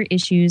severe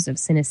issues of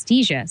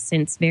synesthesia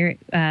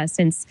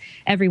since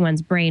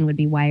everyone's brain would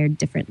be wired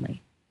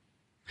differently?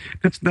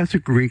 That's a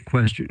great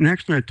question. And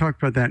actually, I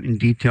talked about that in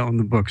detail in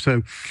the book.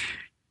 So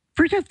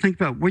first, you have to think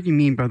about what you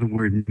mean by the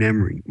word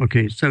memory.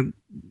 Okay, so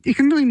it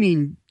can really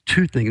mean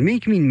two things.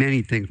 It can mean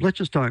many things. Let's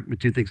just start with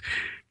two things.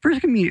 First,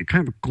 it can mean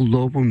kind of a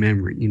global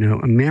memory,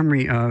 a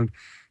memory of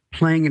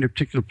playing in a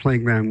particular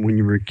playground when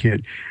you were a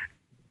kid.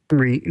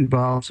 Memory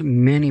involves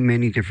many,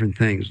 many different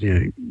things.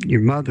 Your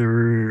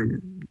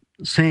mother,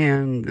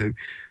 sand,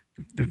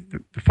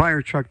 the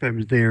fire truck that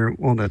was there,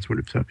 all that sort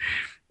of stuff.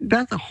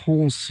 That's a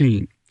whole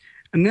scene.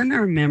 And then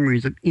there are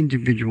memories of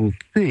individual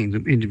things,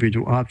 of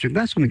individual objects.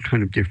 That's something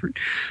kind of different.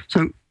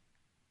 So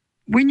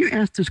when you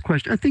ask this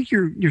question, I think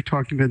you're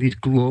talking about these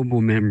global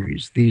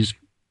memories, these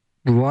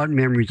broad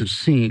memories of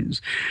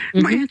scenes.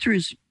 Mm-hmm. My answer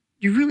is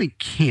you really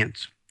can't,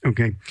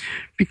 okay?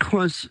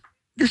 Because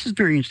this is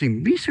very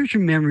interesting. Research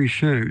in memory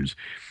shows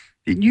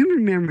that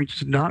human memory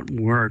does not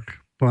work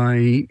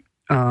by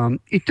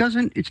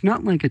it's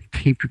not like a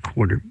tape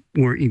recorder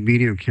or a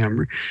video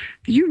camera.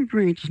 The human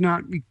brain does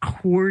not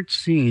record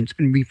scenes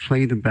and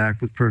replay them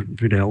back with perfect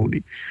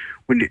fidelity.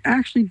 What it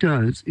actually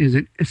does is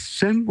it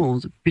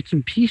assembles bits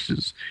and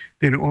pieces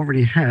that it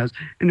already has,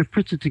 and it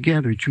puts it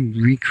together to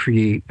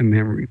recreate a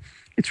memory.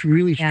 It's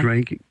really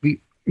striking.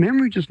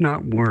 Memory does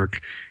not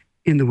work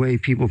in the way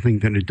people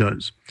think that it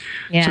does.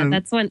 Yeah,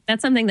 so,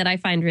 that's something that I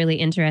find really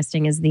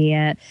interesting is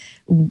the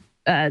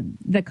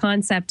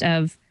concept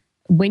of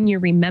when you're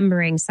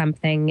remembering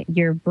something,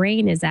 your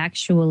brain is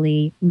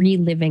actually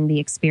reliving the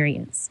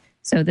experience.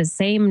 So the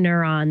same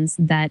neurons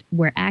that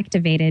were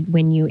activated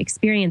when you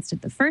experienced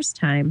it the first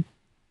time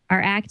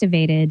are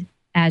activated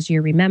as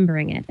you're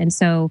remembering it. And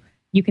so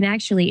you can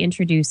actually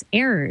introduce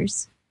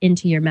errors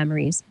into your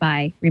memories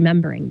by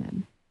remembering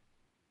them.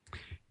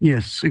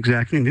 Yes,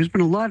 exactly. And there's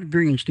been a lot of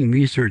very interesting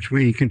research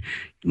where you can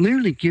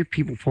literally give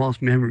people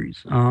false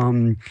memories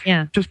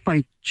just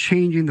by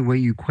changing the way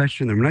you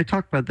question them. And I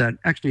talk about that,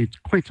 actually, it's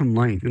quite some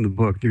length in the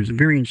book. There's a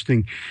very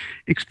interesting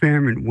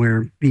experiment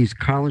where these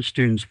college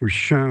students were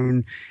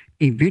shown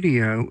a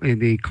video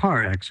of a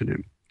car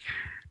accident.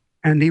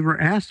 And they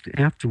were asked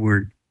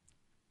afterward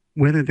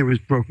whether there was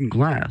broken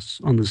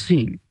glass on the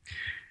scene.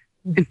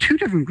 And two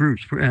different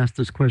groups were asked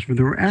this question.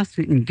 They were asked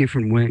it in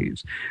different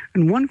ways.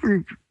 And one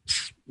group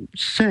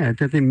said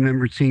that they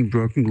remembered seeing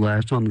broken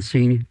glass on the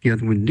scene. The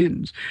other one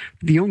didn't.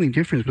 The only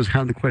difference was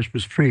how the question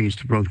was phrased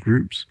to both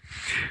groups.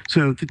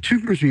 So the two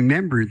groups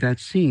remembered that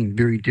scene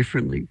very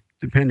differently,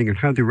 depending on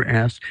how they were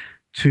asked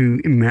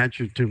to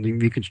imaginatively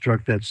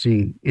reconstruct that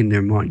scene in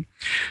their mind.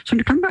 So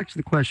to come back to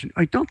the question,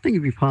 I don't think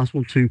it'd be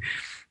possible to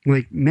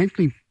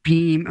mentally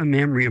beam a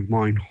memory of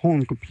mine whole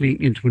and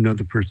complete into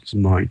another person's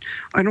mind.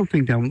 I don't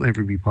think that will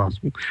ever be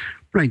possible.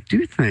 But I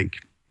do think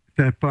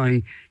that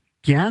by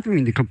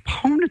gathering the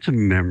components of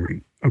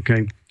memory,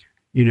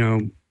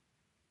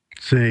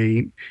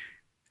 say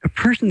a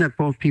person that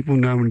both people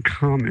know in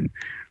common,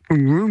 a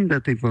room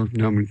that they both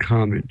know in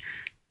common,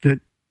 that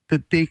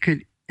they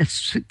could,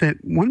 that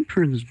one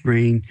person's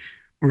brain,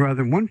 or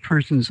rather one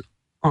person's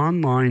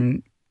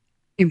online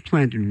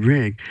implanted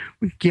rig,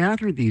 would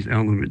gather these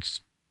elements,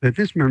 that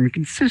this memory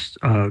consists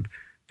of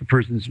the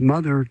person's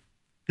mother,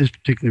 this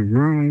particular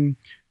room,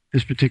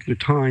 this particular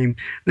time,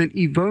 that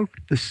evoke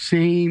the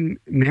same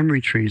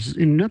memory traces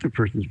in another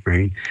person's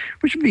brain,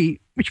 which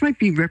might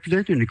be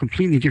represented in a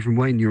completely different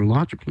way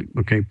neurologically.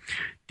 Okay,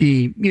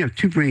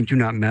 two brains do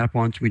not map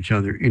onto each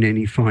other in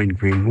any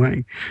fine-grained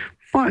way.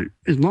 But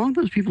as long as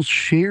those people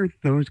share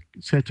those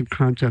sets of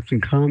concepts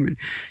in common,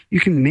 you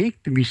can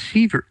make the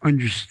receiver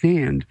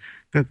understand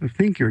that the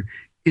thinker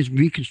is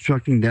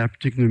reconstructing that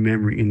particular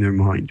memory in their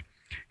mind.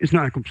 It's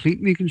not a complete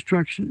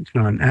reconstruction. It's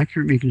not an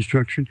accurate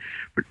reconstruction.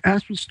 But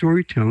as with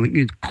storytelling,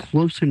 it's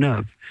close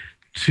enough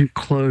to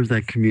close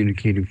that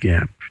communicative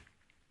gap.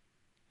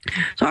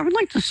 So I would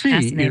like to see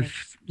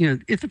if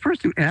the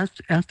person who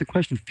asked the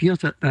question feels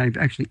that I've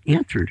actually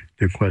answered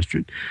their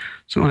question.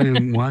 So I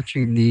am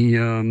watching the.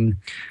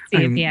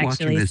 See if he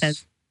actually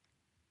says.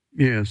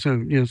 Yeah.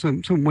 So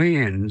weigh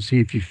in and see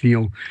if you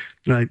feel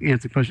that I've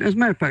answered the question. As a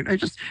matter of fact,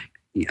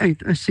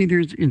 I see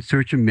there's In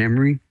Search of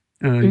Memory.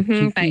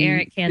 Kiki, by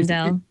Eric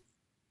Kandel.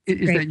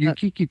 Is that you,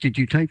 Kiki? Did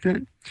you type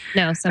that?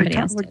 No, somebody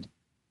else did.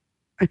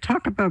 I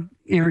talk about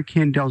Eric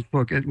Kandel's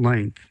book at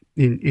length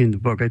in the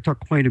book. I talk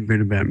quite a bit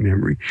about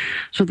memory.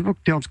 So the book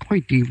delves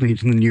quite deeply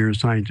into the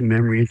neuroscience of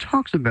memory and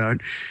talks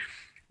about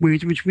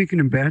ways in which we can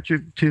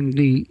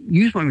imaginatively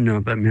use what we know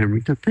about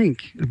memory to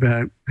think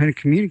about how to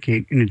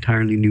communicate in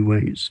entirely new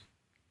ways.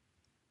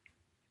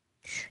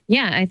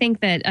 Yeah, I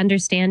think that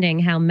understanding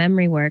how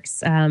memory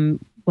works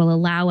will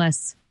allow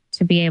us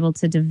to be able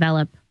to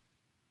develop,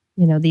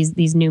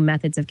 these new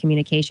methods of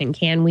communication.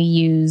 Can we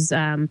use,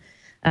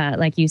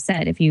 like you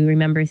said, if you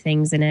remember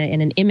things in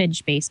an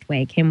image-based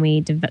way, can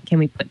we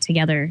put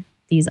together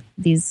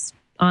these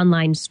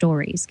online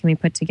stories? Can we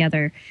put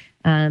together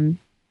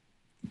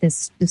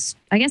this?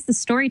 I guess the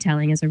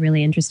storytelling is a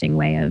really interesting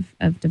way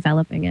of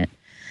developing it.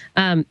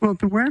 Well,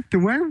 the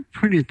way I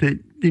put it, that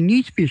there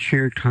needs to be a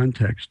shared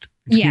context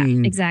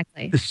between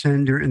exactly. the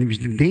sender and the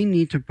receiver. They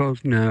need to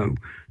both know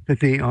that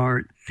they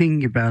are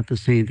thinking about the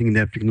same thing in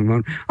that particular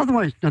moment.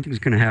 Otherwise, nothing's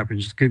going to happen.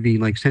 It's going to be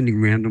like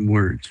sending random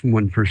words from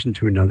one person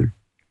to another.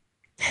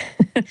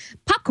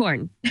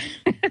 Popcorn.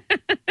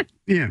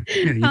 Yeah.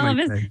 All of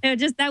us.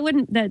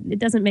 It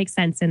doesn't make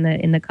sense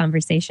in the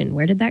conversation.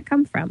 Where did that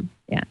come from?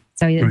 Yeah.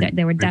 So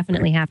there would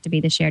definitely have to be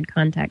the shared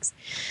context.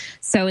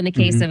 So in the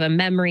case of a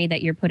memory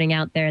that you're putting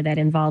out there that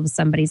involves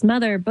somebody's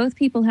mother, both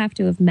people have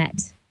to have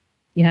met.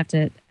 You have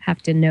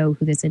to know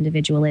who this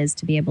individual is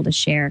to be able to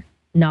share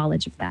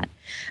knowledge of that.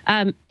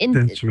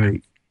 That's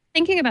right.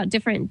 Thinking about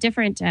different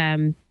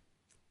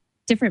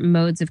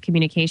modes of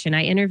communication,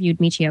 I interviewed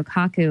Michio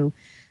Kaku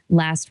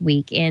last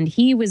week, and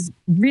he was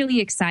really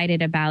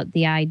excited about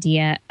the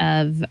idea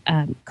of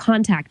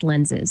contact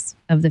lenses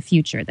of the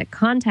future. That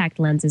contact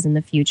lenses in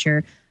the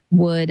future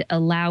would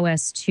allow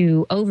us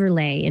to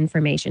overlay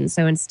information.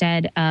 So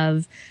instead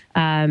of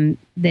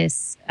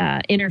this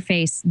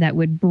interface that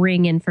would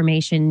bring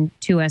information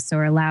to us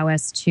or allow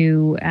us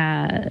to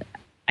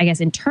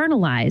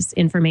internalize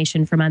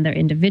information from other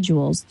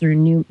individuals through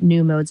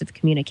new modes of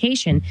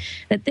communication,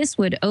 that this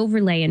would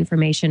overlay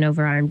information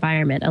over our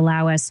environment,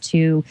 allow us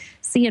to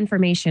see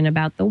information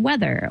about the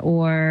weather,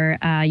 or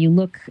you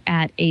look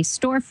at a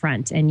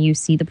storefront and you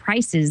see the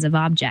prices of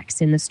objects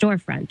in the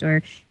storefront,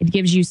 or it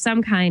gives you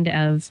some kind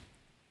of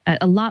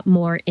a lot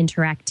more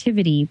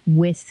interactivity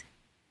with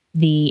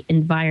the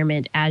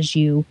environment as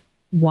you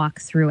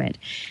walk through it.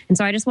 And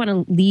so I just want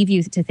to leave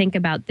you to think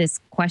about this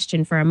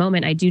question for a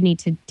moment. I do need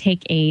to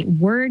take a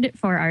word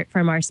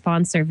from our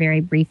sponsor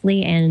very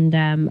briefly, and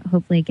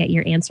hopefully get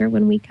your answer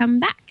when we come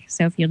back.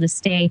 So if you'll just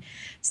stay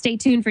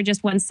tuned for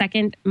just 1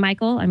 second,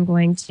 Michael, I'm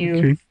going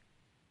to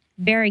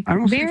I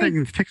will see if I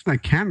can fix my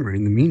camera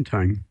in the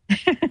meantime.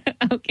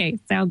 Okay,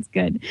 sounds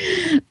good.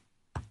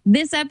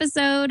 This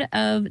episode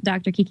of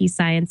Dr. Kiki's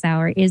Science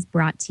Hour is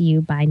brought to you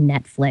by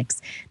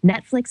Netflix.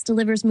 Netflix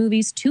delivers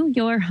movies to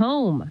your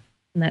home,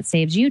 and that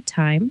saves you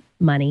time,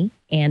 money,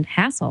 and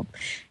hassle.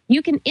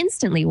 You can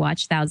instantly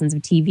watch thousands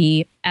of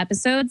TV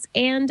episodes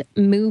and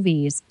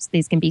movies.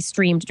 These can be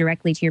streamed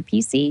directly to your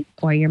PC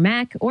or your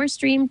Mac, or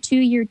streamed to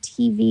your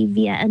TV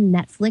via a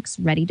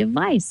Netflix-ready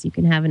device. You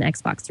can have an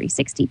Xbox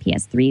 360,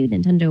 PS3,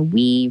 Nintendo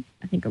Wii,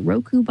 I think a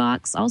Roku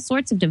box, all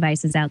sorts of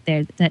devices out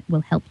there that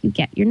will help you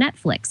get your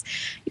Netflix.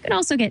 You can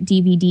also get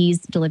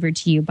DVDs delivered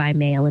to you by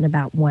mail in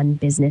about one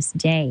business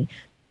day.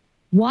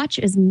 Watch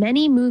as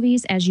many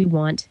movies as you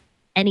want,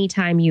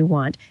 anytime you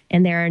want,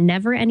 and there are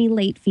never any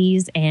late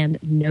fees and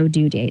no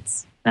due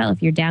dates. Well,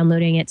 if you're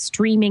downloading it,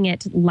 streaming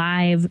it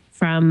live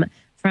from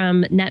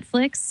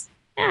Netflix,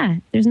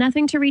 there's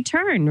nothing to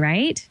return,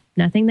 right?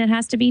 Nothing that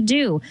has to be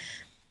due.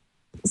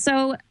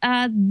 So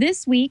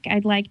this week,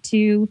 I'd like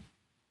to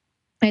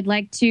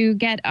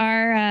get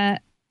our.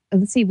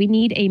 Let's see. We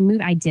need a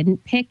movie. I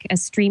didn't pick a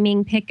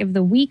streaming pick of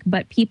the week,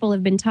 but people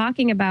have been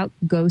talking about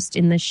Ghost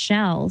in the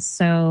Shell.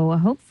 So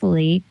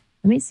hopefully,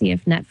 let me see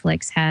if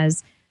Netflix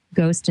has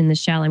Ghost in the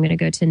Shell. I'm going to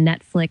go to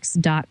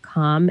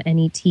netflix.com,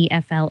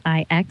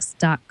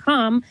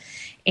 netflix.com,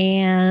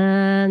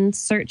 and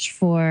search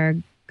for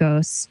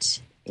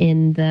Ghost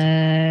in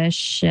the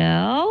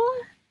Shell.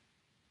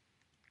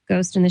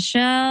 Ghost in the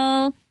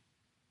Shell.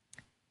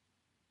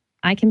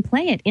 I can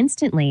play it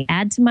instantly.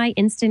 Add to my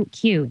instant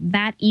queue.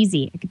 That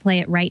easy. I can play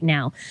it right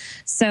now.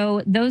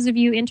 So those of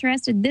you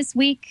interested this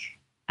week,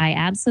 I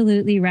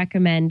absolutely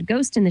recommend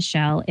Ghost in the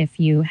Shell. If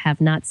you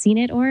have not seen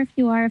it, or if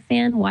you are a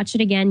fan, watch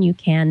it again. You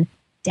can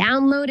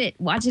download it,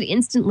 watch it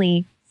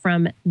instantly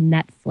from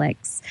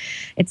Netflix.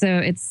 It's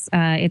a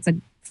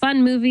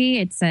fun movie.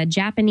 It's a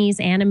Japanese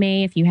anime.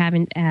 If you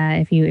haven't,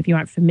 if you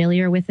aren't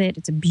familiar with it,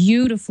 it's a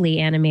beautifully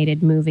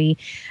animated movie.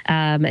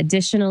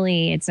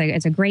 Additionally, it's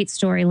a great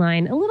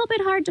storyline. A little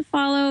bit hard to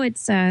follow.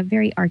 It's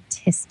very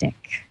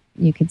artistic,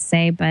 you could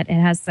say, but it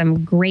has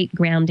some great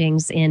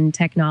groundings in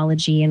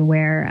technology and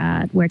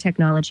where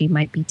technology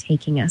might be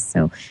taking us.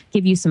 So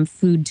give you some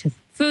food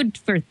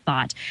for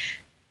thought.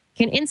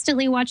 You can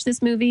instantly watch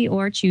this movie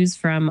or choose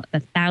from the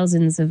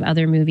thousands of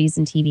other movies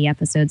and TV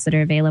episodes that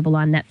are available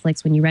on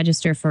Netflix when you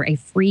register for a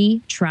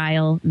free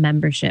trial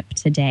membership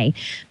today.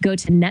 Go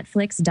to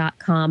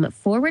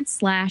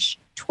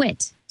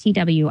netflix.com/twit,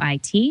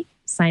 TWIT.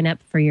 Sign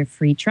up for your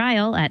free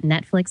trial at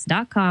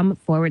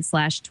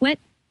netflix.com/twit.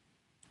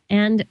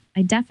 And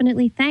I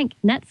definitely thank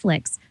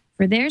Netflix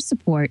for their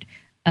support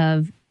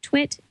of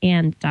Twit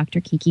and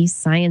Dr. Kiki's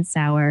Science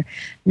Hour.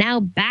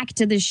 Now back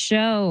to the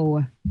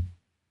show.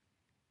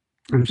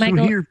 I'm still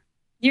Michael, here.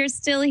 You're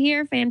still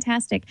here?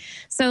 Fantastic.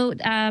 So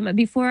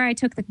before I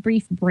took the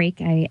brief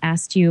break, I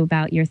asked you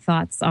about your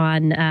thoughts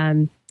on,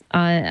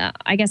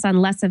 I guess, on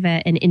less of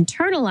an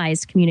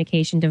internalized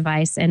communication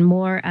device and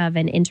more of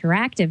an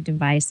interactive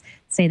device,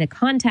 say the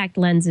contact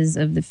lenses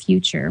of the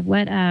future.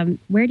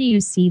 Where do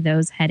you see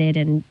those headed?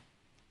 And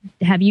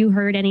have you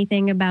heard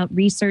anything about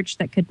research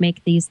that could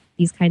make these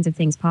kinds of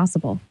things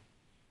possible?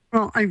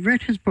 Well, I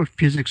read his book,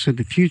 Physics of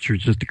the Future,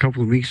 just a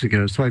couple of weeks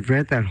ago, so I've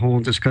read that whole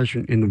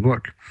discussion in the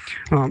book.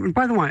 And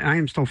by the way, I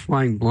am still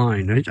flying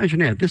blind. I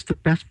should add, this is the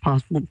best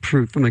possible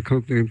proof that my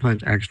cochlear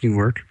implants actually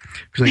work,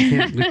 because I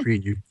can't lip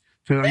read you.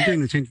 So I'm doing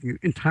this interview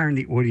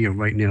entirely audio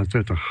right now, so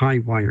it's a high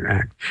wire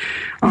act.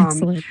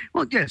 Excellent.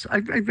 Well, yes, I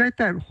read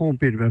that whole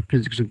bit about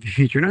Physics of the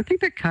Future, and I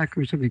think that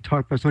characteristically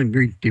talked about something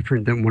very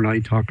different than what I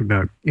talk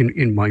about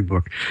in my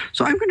book.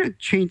 So I'm going to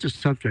change the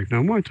subject. Now,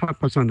 I want to talk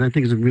about something that I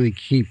think is a really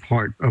key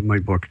part of my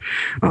book.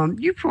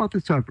 You brought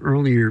this up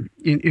earlier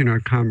in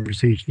our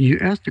conversation. You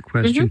asked the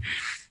question,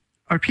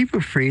 are people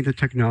afraid that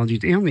technology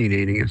is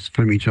alienating us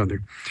from each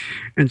other?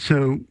 And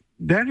so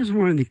that is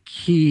one of the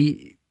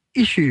key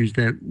issues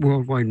that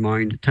Worldwide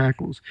Mind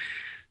tackles.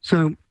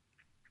 So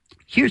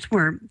here's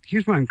where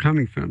I'm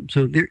coming from.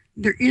 So there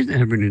is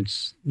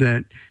evidence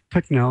that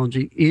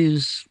technology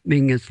is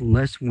making us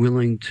less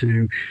willing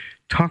to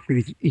talk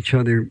with each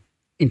other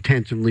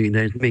intensively,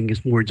 that is making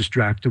us more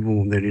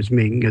distractible, that is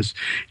making us,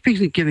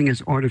 basically giving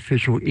us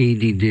artificial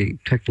ADD,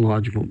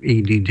 technological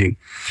ADD.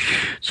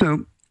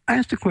 So I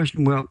asked the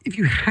question, well, if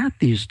you had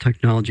these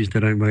technologies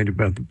that I write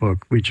about the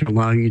book, which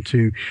allow you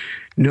to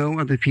know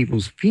other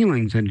people's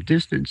feelings at a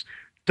distance,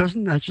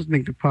 doesn't that just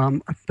make the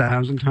problem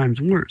 1,000 times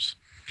worse?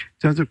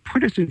 Does it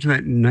put us into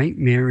that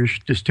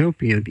nightmarish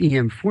dystopia of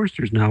E.M.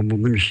 Forster's novel,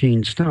 The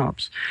Machine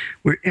Stops,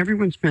 where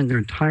everyone spends their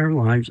entire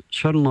lives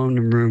shut alone in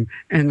a room,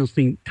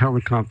 endlessly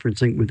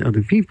teleconferencing with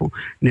other people,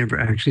 never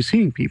actually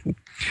seeing people?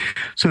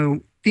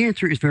 So the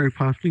answer is very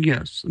possibly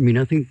yes. I mean,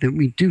 I think that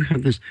we do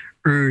have this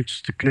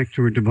urge to connect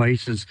to our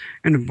devices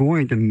and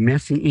avoid the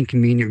messy,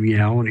 inconvenient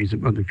realities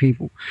of other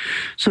people.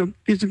 So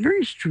there's a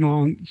very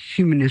strong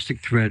humanistic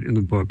thread in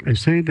the book. I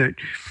say that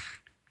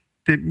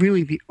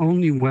really the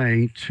only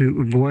way to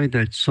avoid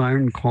that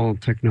siren call of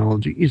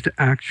technology is to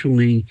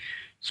actually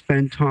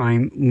spend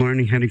time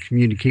learning how to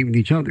communicate with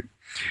each other.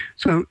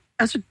 So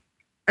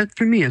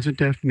for me, as a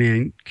deaf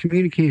man,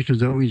 communication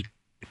has always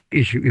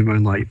issue in my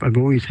life. I've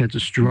always had to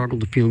struggle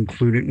to feel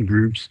included in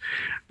groups.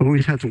 I've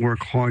always had to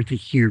work hard to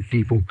hear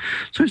people.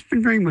 So it's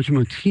been very much a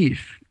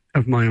motif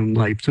of my own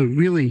life. So it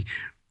really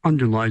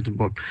underlies the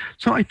book.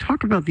 So I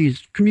talk about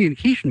these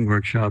communication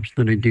workshops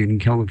that I did in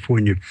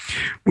California,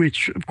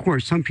 which, of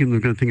course, some people are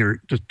going to think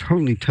are just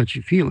totally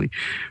touchy-feely.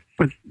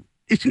 But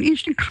it's an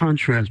interesting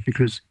contrast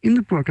because in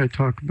the book I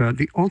talk about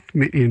the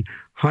ultimate in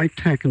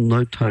high-tech and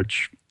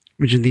low-touch,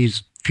 which are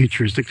these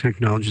futuristic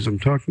technologies I'm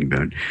talking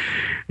about. And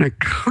I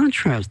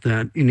contrast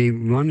that in a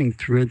running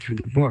thread through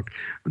the book,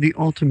 the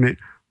ultimate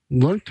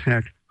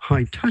low-tech,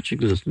 high-touch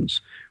existence,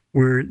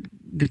 where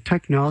the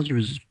technology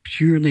was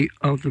purely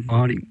of the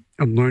body,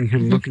 of learning how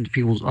to look into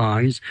people's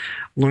eyes,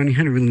 learning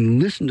how to really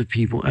listen to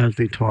people as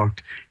they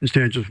talked,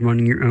 instead of just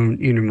running your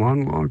own inner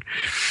monologue.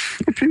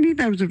 And for me,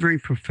 that was a very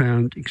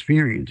profound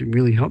experience. It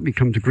really helped me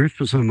come to grips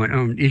with some of my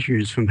own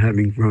issues from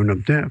having grown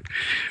up deaf.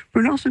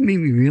 But it also made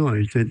me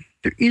realize that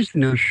there is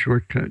no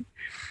shortcut,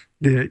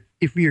 that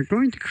if we are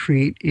going to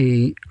create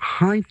a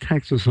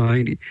high-tech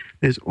society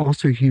that is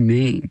also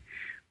humane,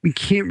 we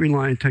can't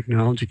rely on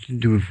technology to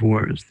do it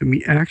for us. That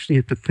we actually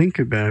have to think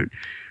about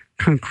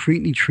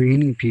concretely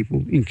training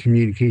people in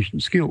communication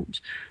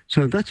skills.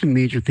 So that's a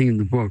major thing in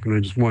the book, and I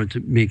just wanted to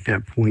make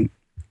that point.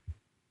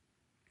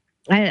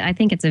 I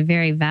think it's a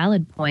very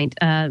valid point.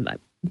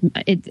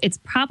 It's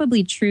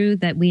probably true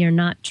that we are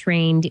not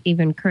trained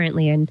even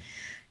currently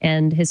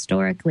and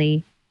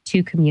historically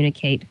to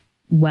communicate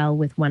well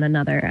with one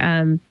another.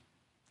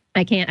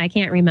 I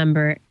can't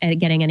remember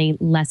getting any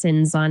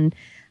lessons on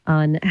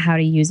how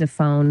to use a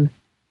phone,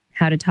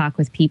 how to talk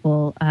with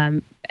people,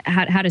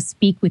 how to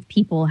speak with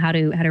people, how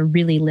to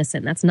really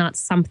listen. That's not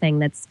something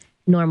that's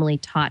normally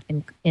taught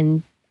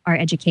in our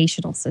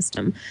educational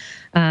system.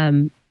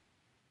 And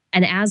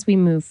as we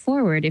move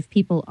forward, if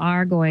people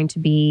are going to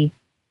be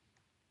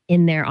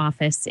in their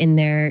office, in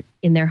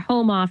their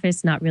home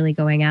office, not really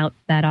going out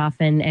that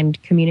often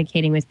and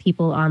communicating with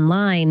people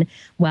online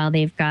while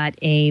they've got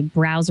a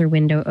browser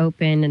window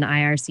open, an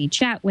IRC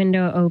chat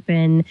window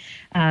open,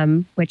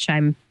 which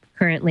I'm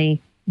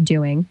currently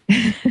doing,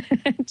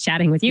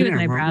 chatting with you with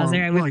my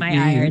browser and with my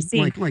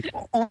IRC. Like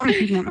all the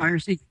people on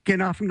IRC,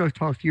 get off and go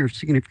talk to your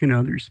significant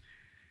others.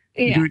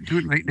 Yeah. Do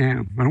it right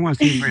now. I don't want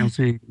to see anybody else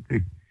saying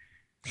anything.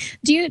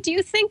 Do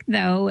you think,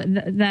 though,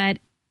 that,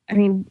 I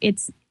mean,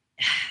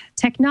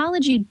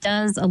 technology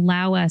does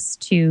allow us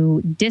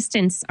to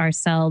distance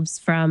ourselves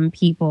from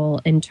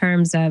people in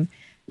terms of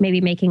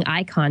maybe making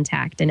eye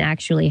contact and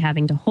actually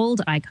having to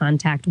hold eye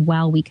contact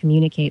while we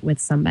communicate with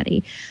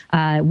somebody.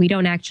 We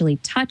don't actually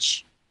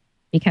touch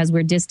because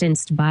we're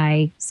distanced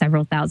by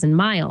several thousand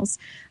miles.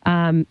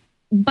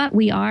 But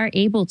we are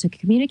able to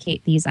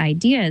communicate these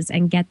ideas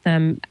and get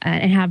them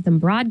and have them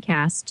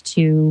broadcast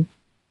to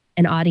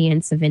an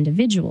audience of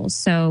individuals.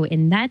 So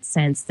in that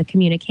sense, the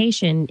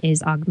communication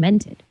is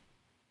augmented.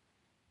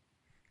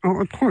 Oh,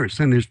 of course.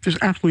 And there's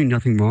absolutely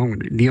nothing wrong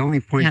with it. The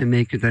only point to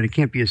make is that it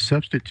can't be a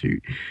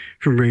substitute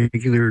for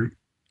regular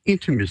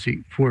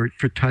intimacy, for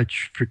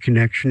touch, for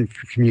connection,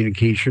 for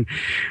communication.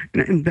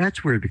 And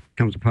that's where it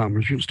becomes a problem.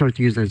 People start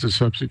to use it as a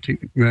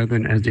substitute rather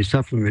than as a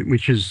supplement,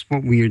 which is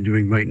what we are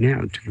doing right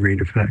now to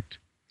great effect.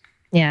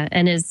 Yeah.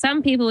 And as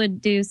some people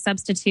would do,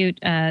 substitute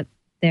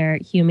their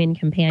human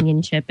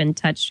companionship and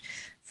touch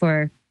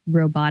for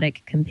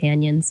robotic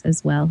companions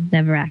as well,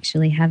 never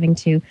actually having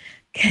to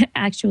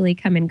actually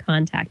come in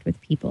contact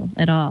with people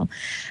at all.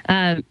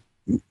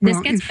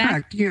 In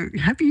fact,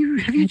 have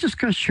you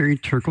discussed Sherry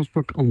Turkle's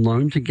book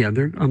Alone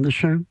Together on the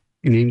show?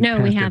 No,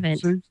 we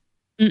haven't.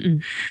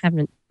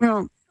 Haven't.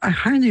 Well, I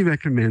highly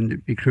recommend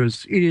it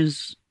because it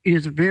is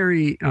a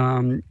very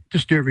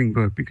disturbing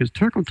book, because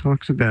Turkle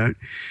talks about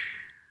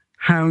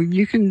how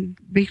you can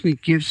basically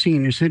give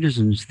senior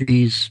citizens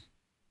these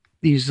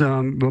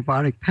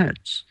robotic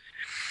pets.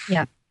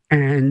 Yeah.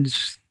 And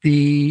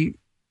they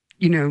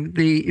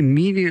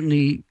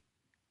immediately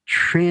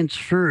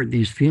transfer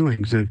these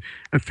feelings of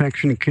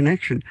affection and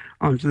connection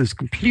onto this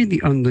completely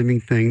unliving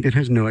thing that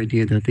has no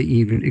idea that they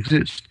even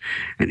exist.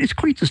 And it's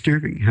quite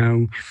disturbing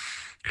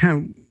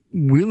how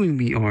willing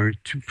we are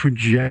to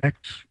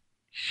project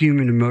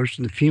human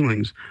emotions and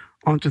feelings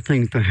onto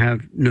things that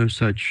have no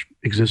such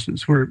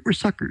existence. We're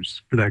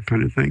suckers for that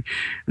kind of thing.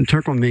 And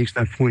Turkle makes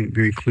that point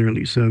very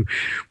clearly. So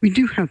we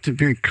do have to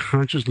very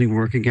consciously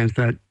work against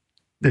that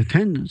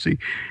tendency.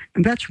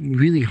 And that's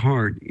really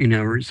hard in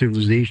our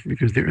civilization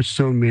because there are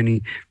so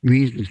many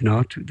reasons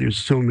not to. There's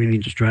so many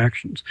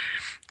distractions.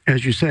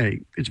 As you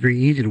say, it's very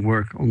easy to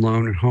work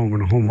alone at home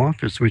in a home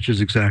office, which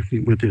is exactly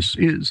what this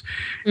is,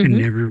 and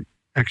never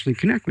actually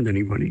connect with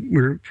anybody.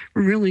 We're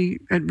really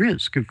at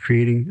risk of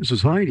creating a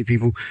society of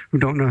people who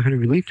don't know how to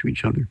relate to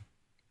each other.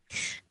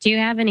 Do you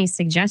have any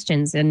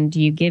suggestions, and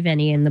do you give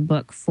any in the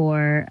book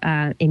for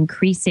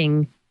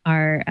increasing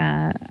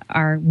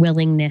our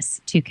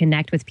willingness to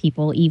connect with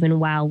people, even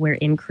while we're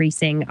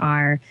increasing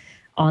our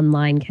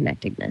online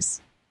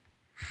connectedness?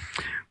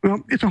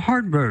 Well, it's a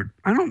hard road.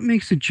 I don't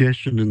make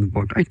suggestions in the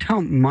book. I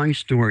tell my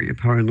story of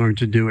how I learned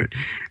to do it.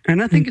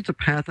 And I think it's a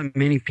path that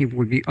many people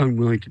would be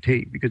unwilling to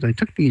take because I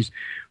took these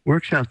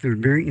workshops that were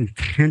very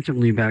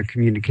intensively about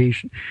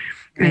communication.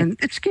 And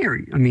it's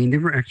scary. I mean, there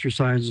were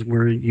exercises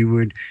where you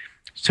would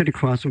sit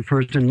across from a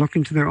person and look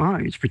into their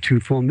eyes for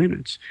 2 full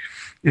minutes.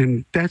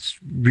 And that's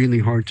really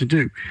hard to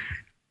do.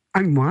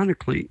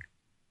 Ironically,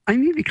 I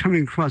may be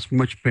coming across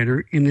much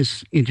better in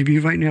this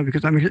interview right now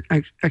because I'm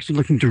actually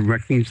looking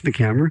directly into the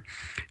camera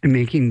and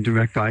making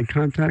direct eye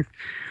contact,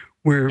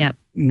 where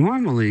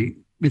normally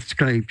with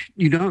Skype,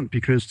 you don't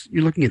because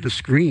you're looking at the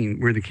screen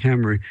where the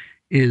camera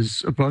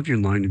is above your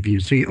line of view.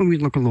 So you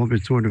always look a little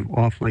bit sort of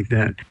off like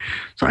that.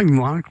 So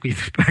ironically,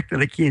 the fact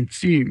that I can't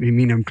see you may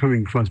mean I'm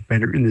coming across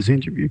better in this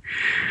interview.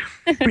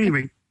 But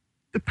anyway,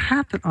 the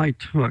path that I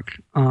took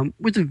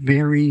was a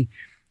very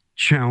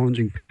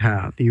challenging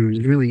path. It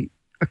was really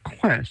a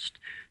quest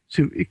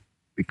to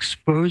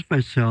expose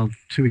myself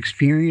to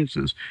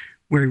experiences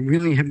where I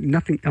really have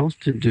nothing else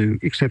to do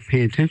except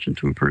pay attention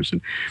to a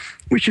person,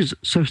 which is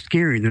so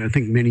scary that I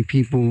think many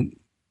people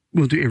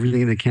will do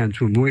everything they can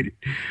to avoid it.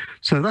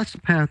 So that's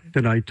the path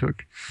that I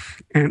took.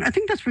 And I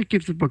think that's what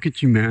gives the book its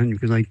humanity,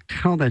 because I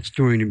tell that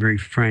story in a very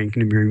frank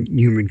and a very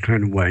human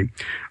kind of way.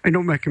 I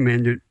don't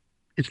recommend it.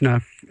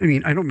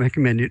 I don't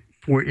recommend it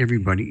for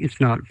everybody. It's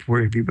not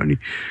for everybody.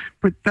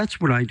 But that's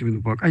what I do in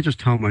the book. I just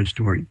tell my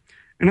story.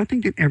 And I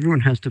think that everyone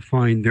has to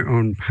find their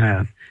own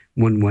path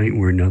one way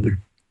or another.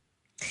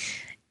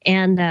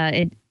 And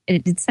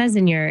it says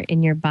in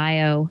your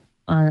bio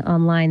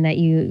online that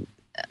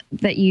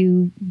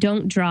you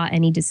don't draw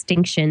any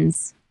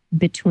distinctions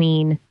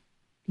between,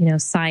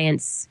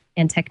 science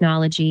and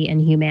technology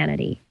and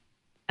humanity.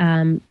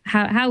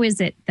 How is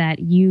it that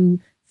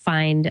you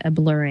find a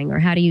blurring, or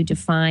how do you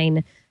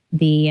define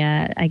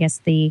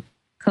the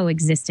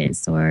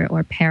coexistence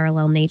or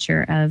parallel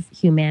nature of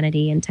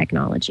humanity and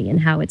technology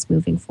and how it's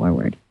moving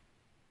forward?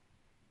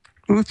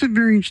 Well, that's a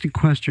very interesting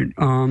question.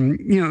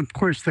 Of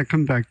course, that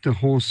comes back to the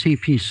whole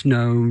C.P.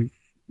 Snow,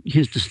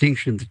 his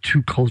distinction of the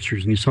two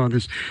cultures. And you saw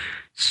this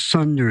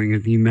sundering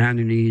of the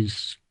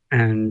humanities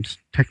and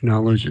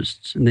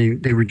technologists, and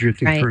they were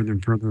drifting further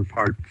and further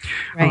apart.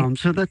 Right.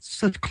 So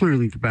that's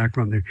clearly the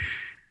background there.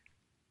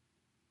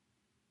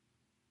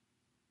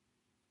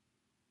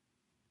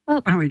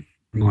 Well,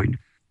 mind.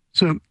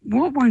 So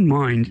Worldwide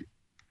Mind,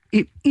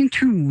 it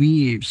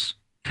interweaves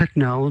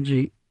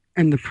technology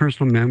and the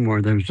personal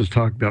memoir that I was just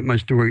talking about, my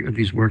story of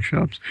these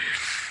workshops.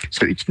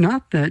 So it's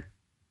not that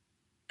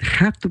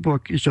half the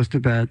book is just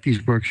about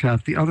these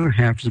workshops. The other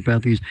half is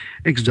about these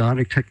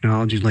exotic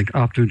technologies like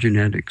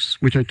optogenetics,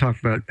 which I talk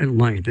about at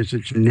length. It's a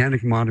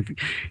genetic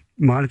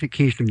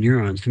modification of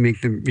neurons to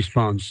make them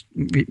respond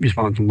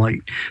to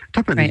light. I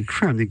talk about these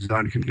incredibly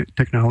exotic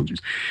technologies.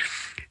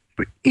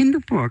 But in the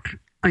book,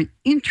 I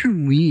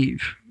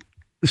interweave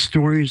the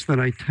stories that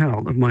I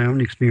tell of my own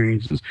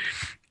experiences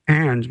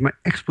and my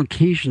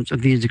explications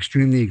of these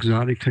extremely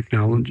exotic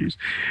technologies.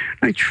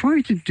 I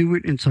try to do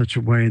it in such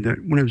a way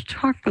that when I was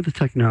talking about the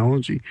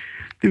technology,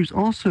 there's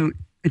also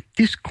a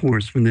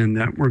discourse within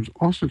that where I was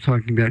also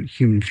talking about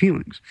human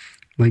feelings.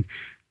 Like,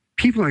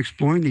 people are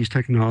exploring these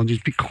technologies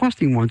because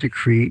they want to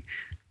create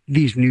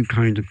these new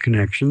kinds of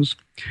connections.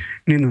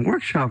 And in the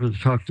workshop, I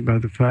talked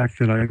about the fact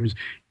that I was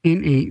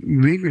in a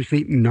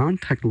rigorously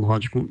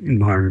non-technological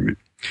environment.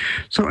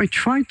 So I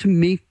tried to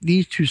make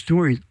these two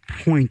stories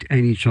point at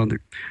each other,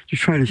 to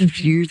try to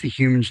fuse the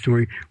human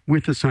story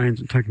with the science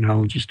and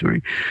technology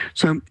story.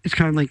 So it's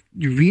kind of like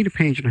you read a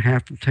page and a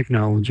half of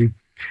technology,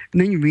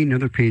 and then you read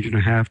another page and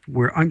a half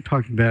where I'm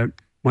talking about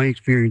my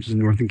experiences in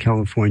Northern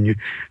California.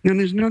 And then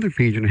there's another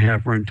page and a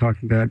half where I'm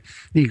talking about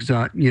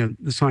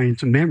the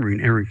science of memory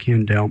and Eric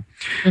Kandel.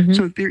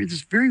 So there is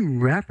this very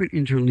rapid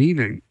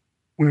interleaving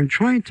where I'm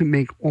trying to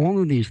make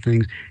all of these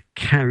things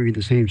carry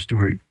the same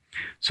story.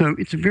 So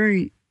it's a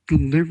very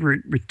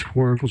deliberate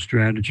rhetorical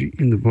strategy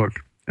in the book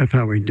of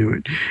how I do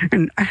it.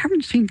 And I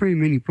haven't seen very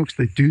many books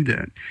that do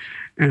that.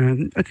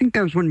 And I think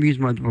that was one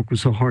reason why the book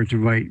was so hard to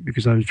write,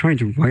 because I was trying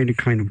to write a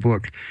kind of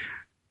book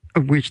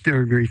of which there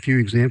are very few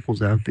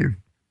examples out there.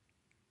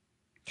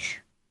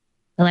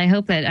 Well, I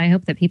hope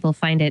that people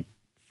find it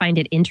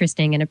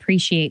interesting and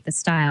appreciate the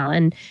style.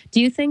 And do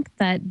you think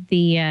that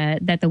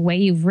the way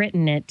you've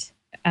written it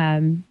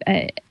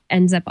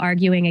ends up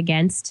arguing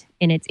against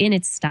in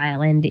its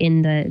style and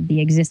in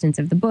the existence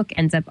of the book,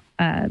 ends up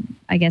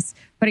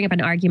putting up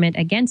an argument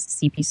against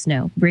C.P.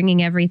 Snow,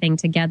 bringing everything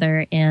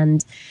together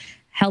and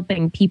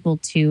helping people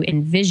to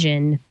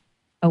envision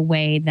a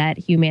way that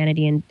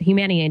humanity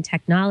and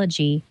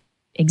technology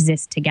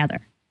exist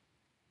together?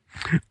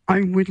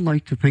 I would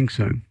like to think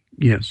so,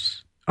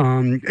 yes.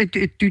 I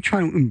do try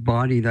to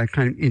embody that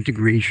kind of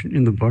integration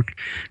in the book.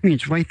 I mean,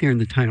 it's right there in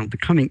the title, the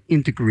coming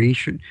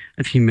integration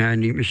of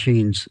humanity,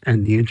 machines,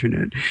 and the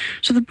internet.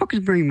 So the book is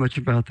very much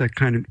about that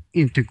kind of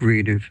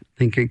integrative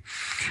thinking.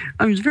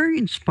 I was very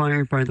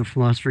inspired by the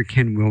philosopher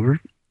Ken Wilber,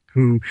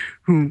 who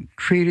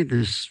created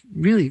this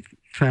really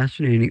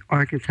fascinating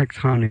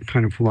architectonic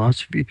kind of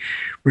philosophy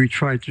where he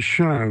tried to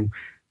show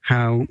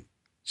how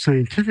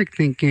scientific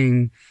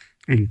thinking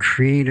and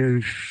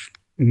creative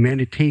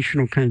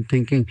meditational kind of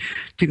thinking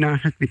did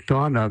not have to be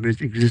thought of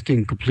as existing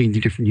in completely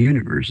different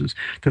universes,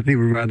 that they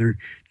were rather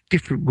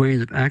different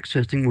ways of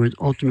accessing what is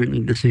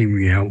ultimately the same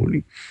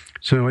reality.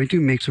 So I do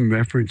make some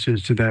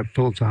references to that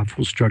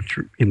philosophical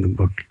structure in the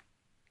book.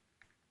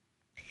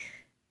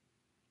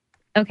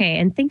 Okay,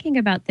 and thinking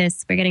about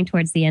this, we're getting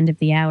towards the end of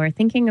the hour,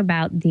 thinking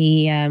about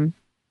the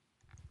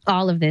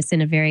all of this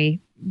in a very,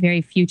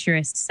 very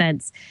futurist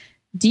sense.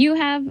 Do you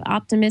have an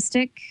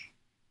optimistic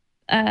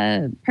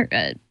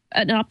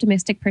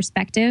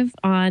perspective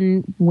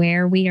on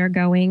where we are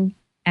going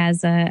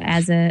as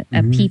a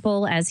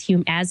people, as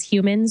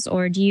humans,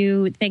 or do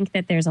you think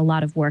that there's a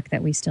lot of work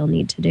that we still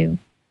need to do?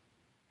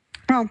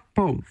 Well,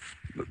 both,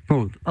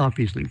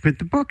 obviously. But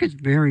the book is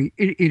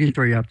it is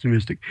very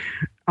optimistic.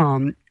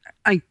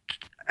 I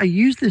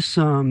use this.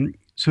 So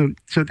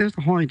there's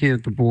the whole idea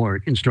of the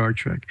Borg in Star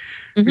Trek,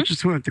 which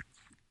is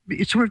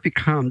it's sort of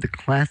become the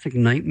classic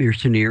nightmare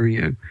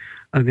scenario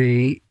of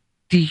a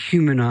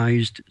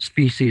dehumanized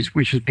species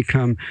which has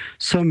become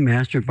so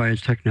mastered by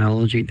its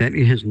technology that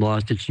it has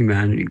lost its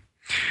humanity.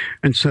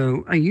 And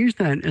so I use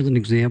that as an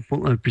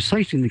example of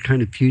precisely the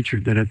kind of future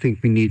that I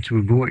think we need to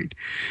avoid.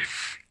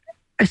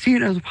 I see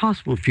it as a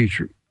possible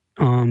future.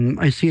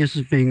 I see us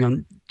as being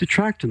on the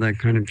track to that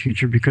kind of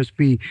future because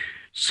we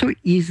so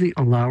easily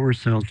allow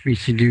ourselves to be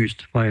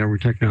seduced by our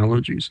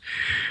technologies.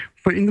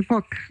 But in the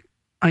book,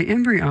 I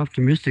am very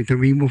optimistic that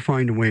we will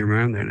find a way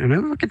around that. And I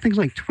look at things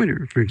like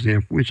Twitter, for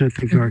example, which I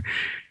think are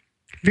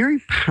very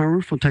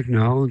powerful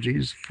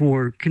technologies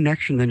for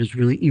connection that is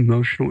really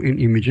emotional and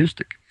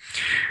imagistic.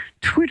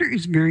 Twitter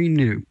is very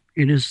new.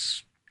 It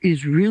is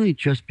really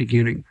just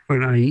beginning.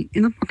 But in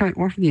the book, I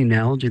offer the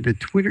analogy that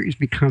Twitter is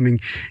becoming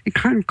a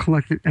kind of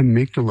collective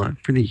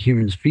amygdala for the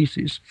human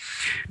species.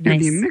 Now,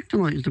 the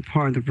amygdala is the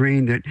part of the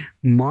brain that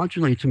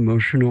modulates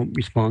emotional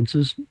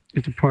responses.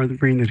 It's the part of the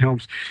brain that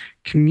helps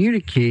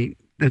communicate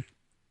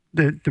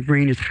that the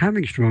brain is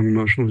having strong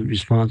emotional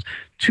response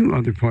to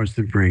other parts of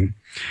the brain.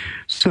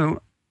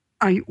 So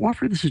I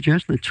offer the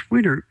suggestion that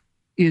Twitter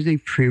is a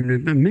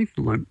primitive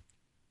amygdala,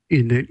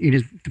 in that it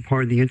is the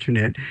part of the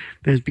internet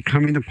that is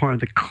becoming the part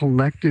of the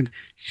collective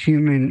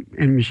human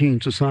and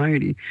machine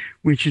society,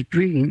 which is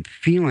bringing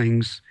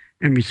feelings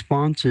and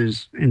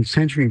responses and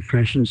sensory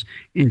impressions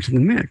into the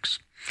mix.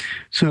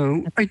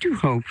 So I do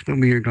hope that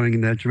we are going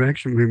in that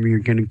direction where we are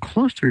getting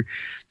closer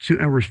to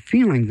our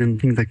feelings and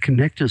things that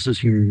connect us as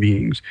human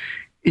beings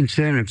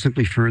instead of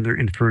simply further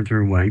and further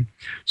away.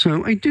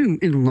 So I do,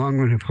 in the long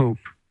run, have hope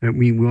that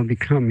we will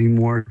become a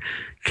more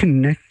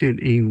connected,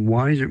 a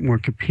wiser, more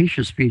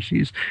capacious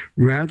species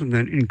rather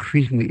than an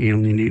increasingly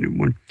alienated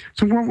one.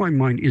 So Worldwide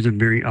Mind is a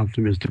very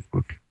optimistic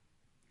book.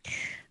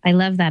 I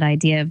love that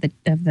idea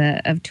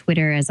of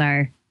Twitter as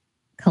our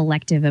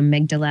collective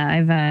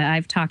amygdala.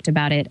 I've talked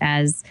about it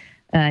as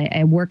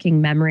a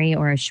working memory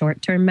or a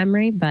short-term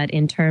memory, but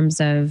in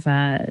terms of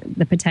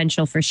the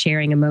potential for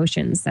sharing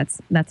emotions,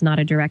 that's not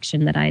a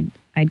direction that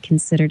I'd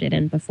considered it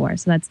in before.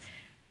 So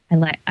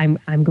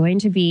I'm going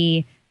to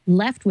be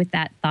left with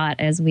that thought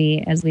as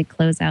we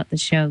close out the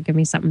show. Give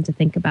me something to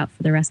think about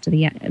for the rest of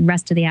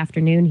the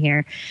afternoon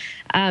here.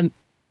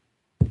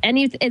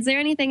 Is there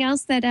anything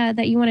else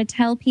that you want to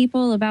tell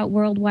people about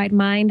Worldwide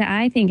Mind?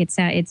 I think it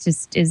sounds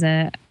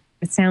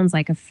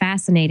like a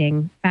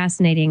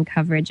fascinating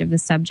coverage of the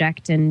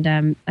subject,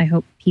 and I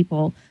hope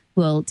people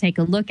will take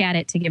a look at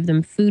it to give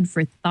them food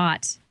for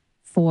thought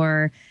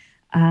for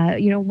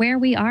where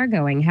we are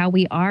going, how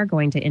we are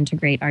going to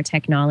integrate our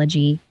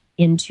technology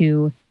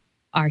into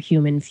our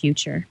human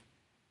future.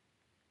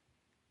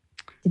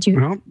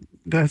 Well,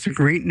 that's a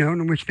great note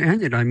on which to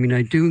end it. I mean,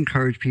 I do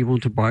encourage people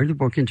to buy the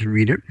book and to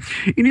read it.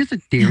 It is a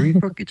daring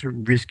book. It's a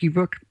risky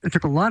book. I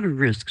took a lot of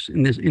risks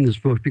in this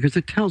book because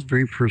it tells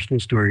very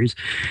personal stories,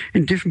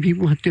 and different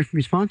people have different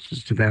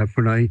responses to that.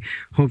 But I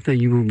hope that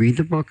you will read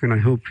the book, and I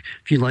hope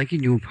if you like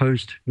it, you will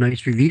post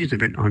nice reviews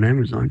of it on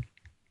Amazon.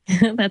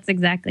 That's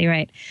exactly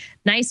right.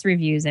 Nice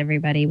reviews,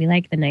 everybody. We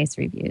like the nice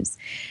reviews.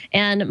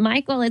 And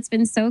Michael, it's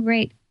been so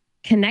great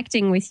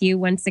connecting with you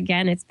once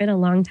again. It's been a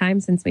long time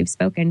since we've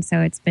spoken,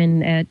 so it's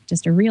been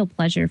just a real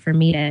pleasure for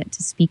me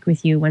to speak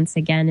with you once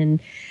again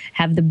and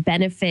have the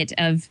benefit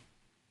of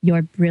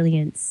your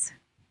brilliance.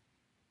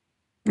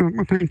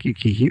 Well, thank you,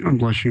 Kiki. I'm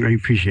blushing. I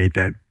appreciate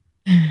that.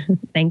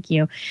 Thank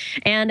you.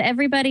 And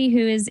everybody who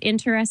is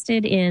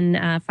interested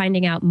in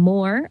finding out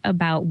more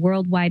about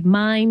Worldwide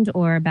Mind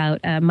or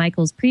about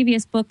Michael's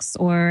previous books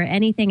or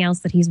anything else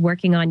that he's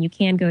working on, you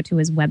can go to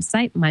his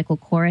website,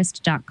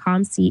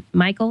 michaelkorist.com.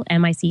 Michael,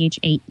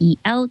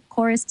 Michael,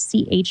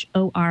 Korist,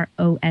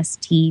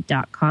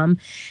 CHOROST.com.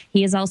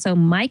 He is also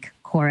Mike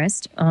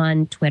Korist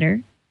on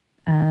Twitter.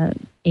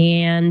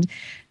 And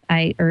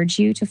I urge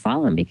you to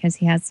follow him because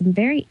he has some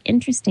very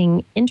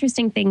interesting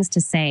things to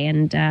say.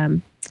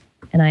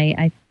 And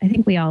I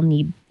think we all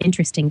need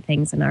interesting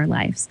things in our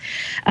lives.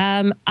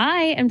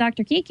 I am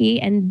Dr. Kiki,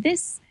 and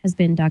this has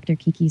been Dr.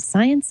 Kiki's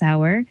Science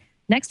Hour.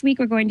 Next week,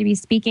 we're going to be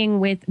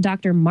speaking with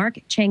Dr. Mark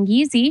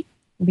Changizi,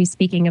 We'll be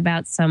speaking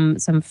about some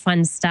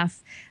fun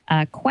stuff,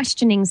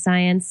 questioning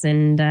science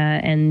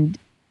and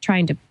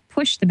trying to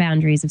push the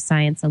boundaries of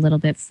science a little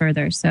bit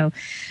further. So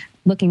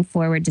looking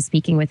forward to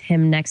speaking with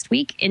him next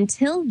week.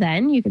 Until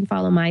then, you can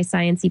follow my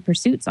sciencey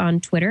pursuits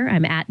on Twitter.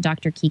 I'm at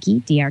Dr.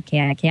 Kiki,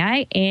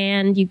 DRKIKI,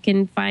 and you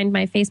can find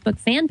my Facebook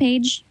fan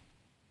page,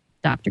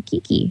 Dr.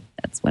 Kiki.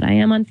 That's what I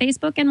am on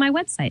Facebook, and my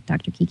website,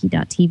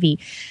 drkiki.tv.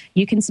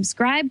 You can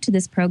subscribe to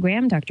this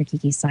program, Dr.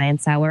 Kiki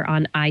Science Hour,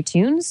 on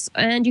iTunes,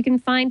 and you can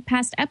find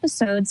past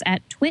episodes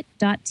at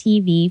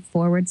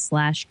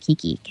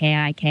twit.tv/Kiki,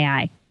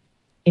 Kiki.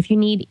 If you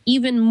need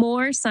even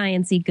more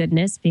sciencey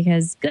goodness,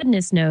 because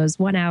goodness knows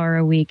 1 hour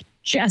a week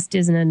just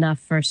isn't enough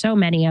for so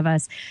many of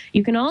us,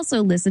 you can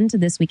also listen to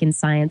This Week in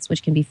Science,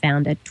 which can be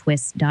found at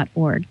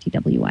twis.org,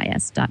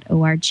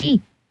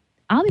 twis.org.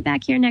 I'll be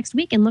back here next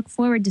week and look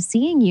forward to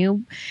seeing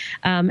you,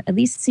 at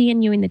least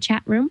seeing you in the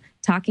chat room,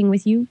 talking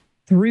with you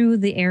through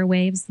the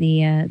airwaves,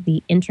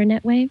 the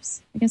internet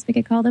waves, I guess we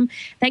could call them.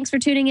 Thanks for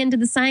tuning into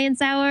the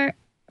Science Hour.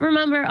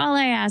 Remember, all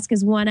I ask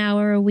is 1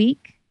 hour a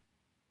week.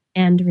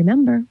 And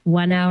remember,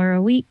 1 hour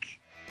a week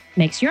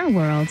makes your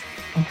world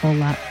a whole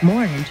lot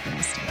more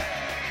interesting.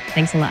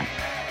 Thanks a lot.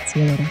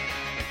 See you later.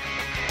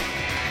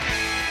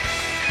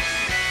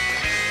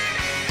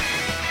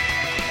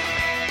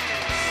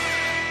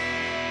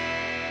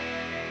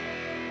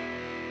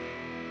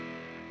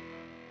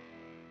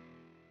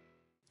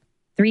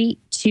 Three,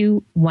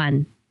 two,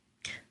 one.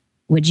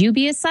 Would you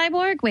be a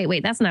cyborg?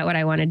 Wait, that's not what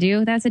I want to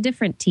do. That's a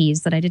different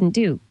tease that I didn't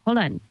do. Hold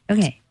on.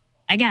 Okay,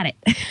 I got it.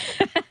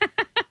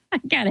 I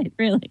got it,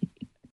 really.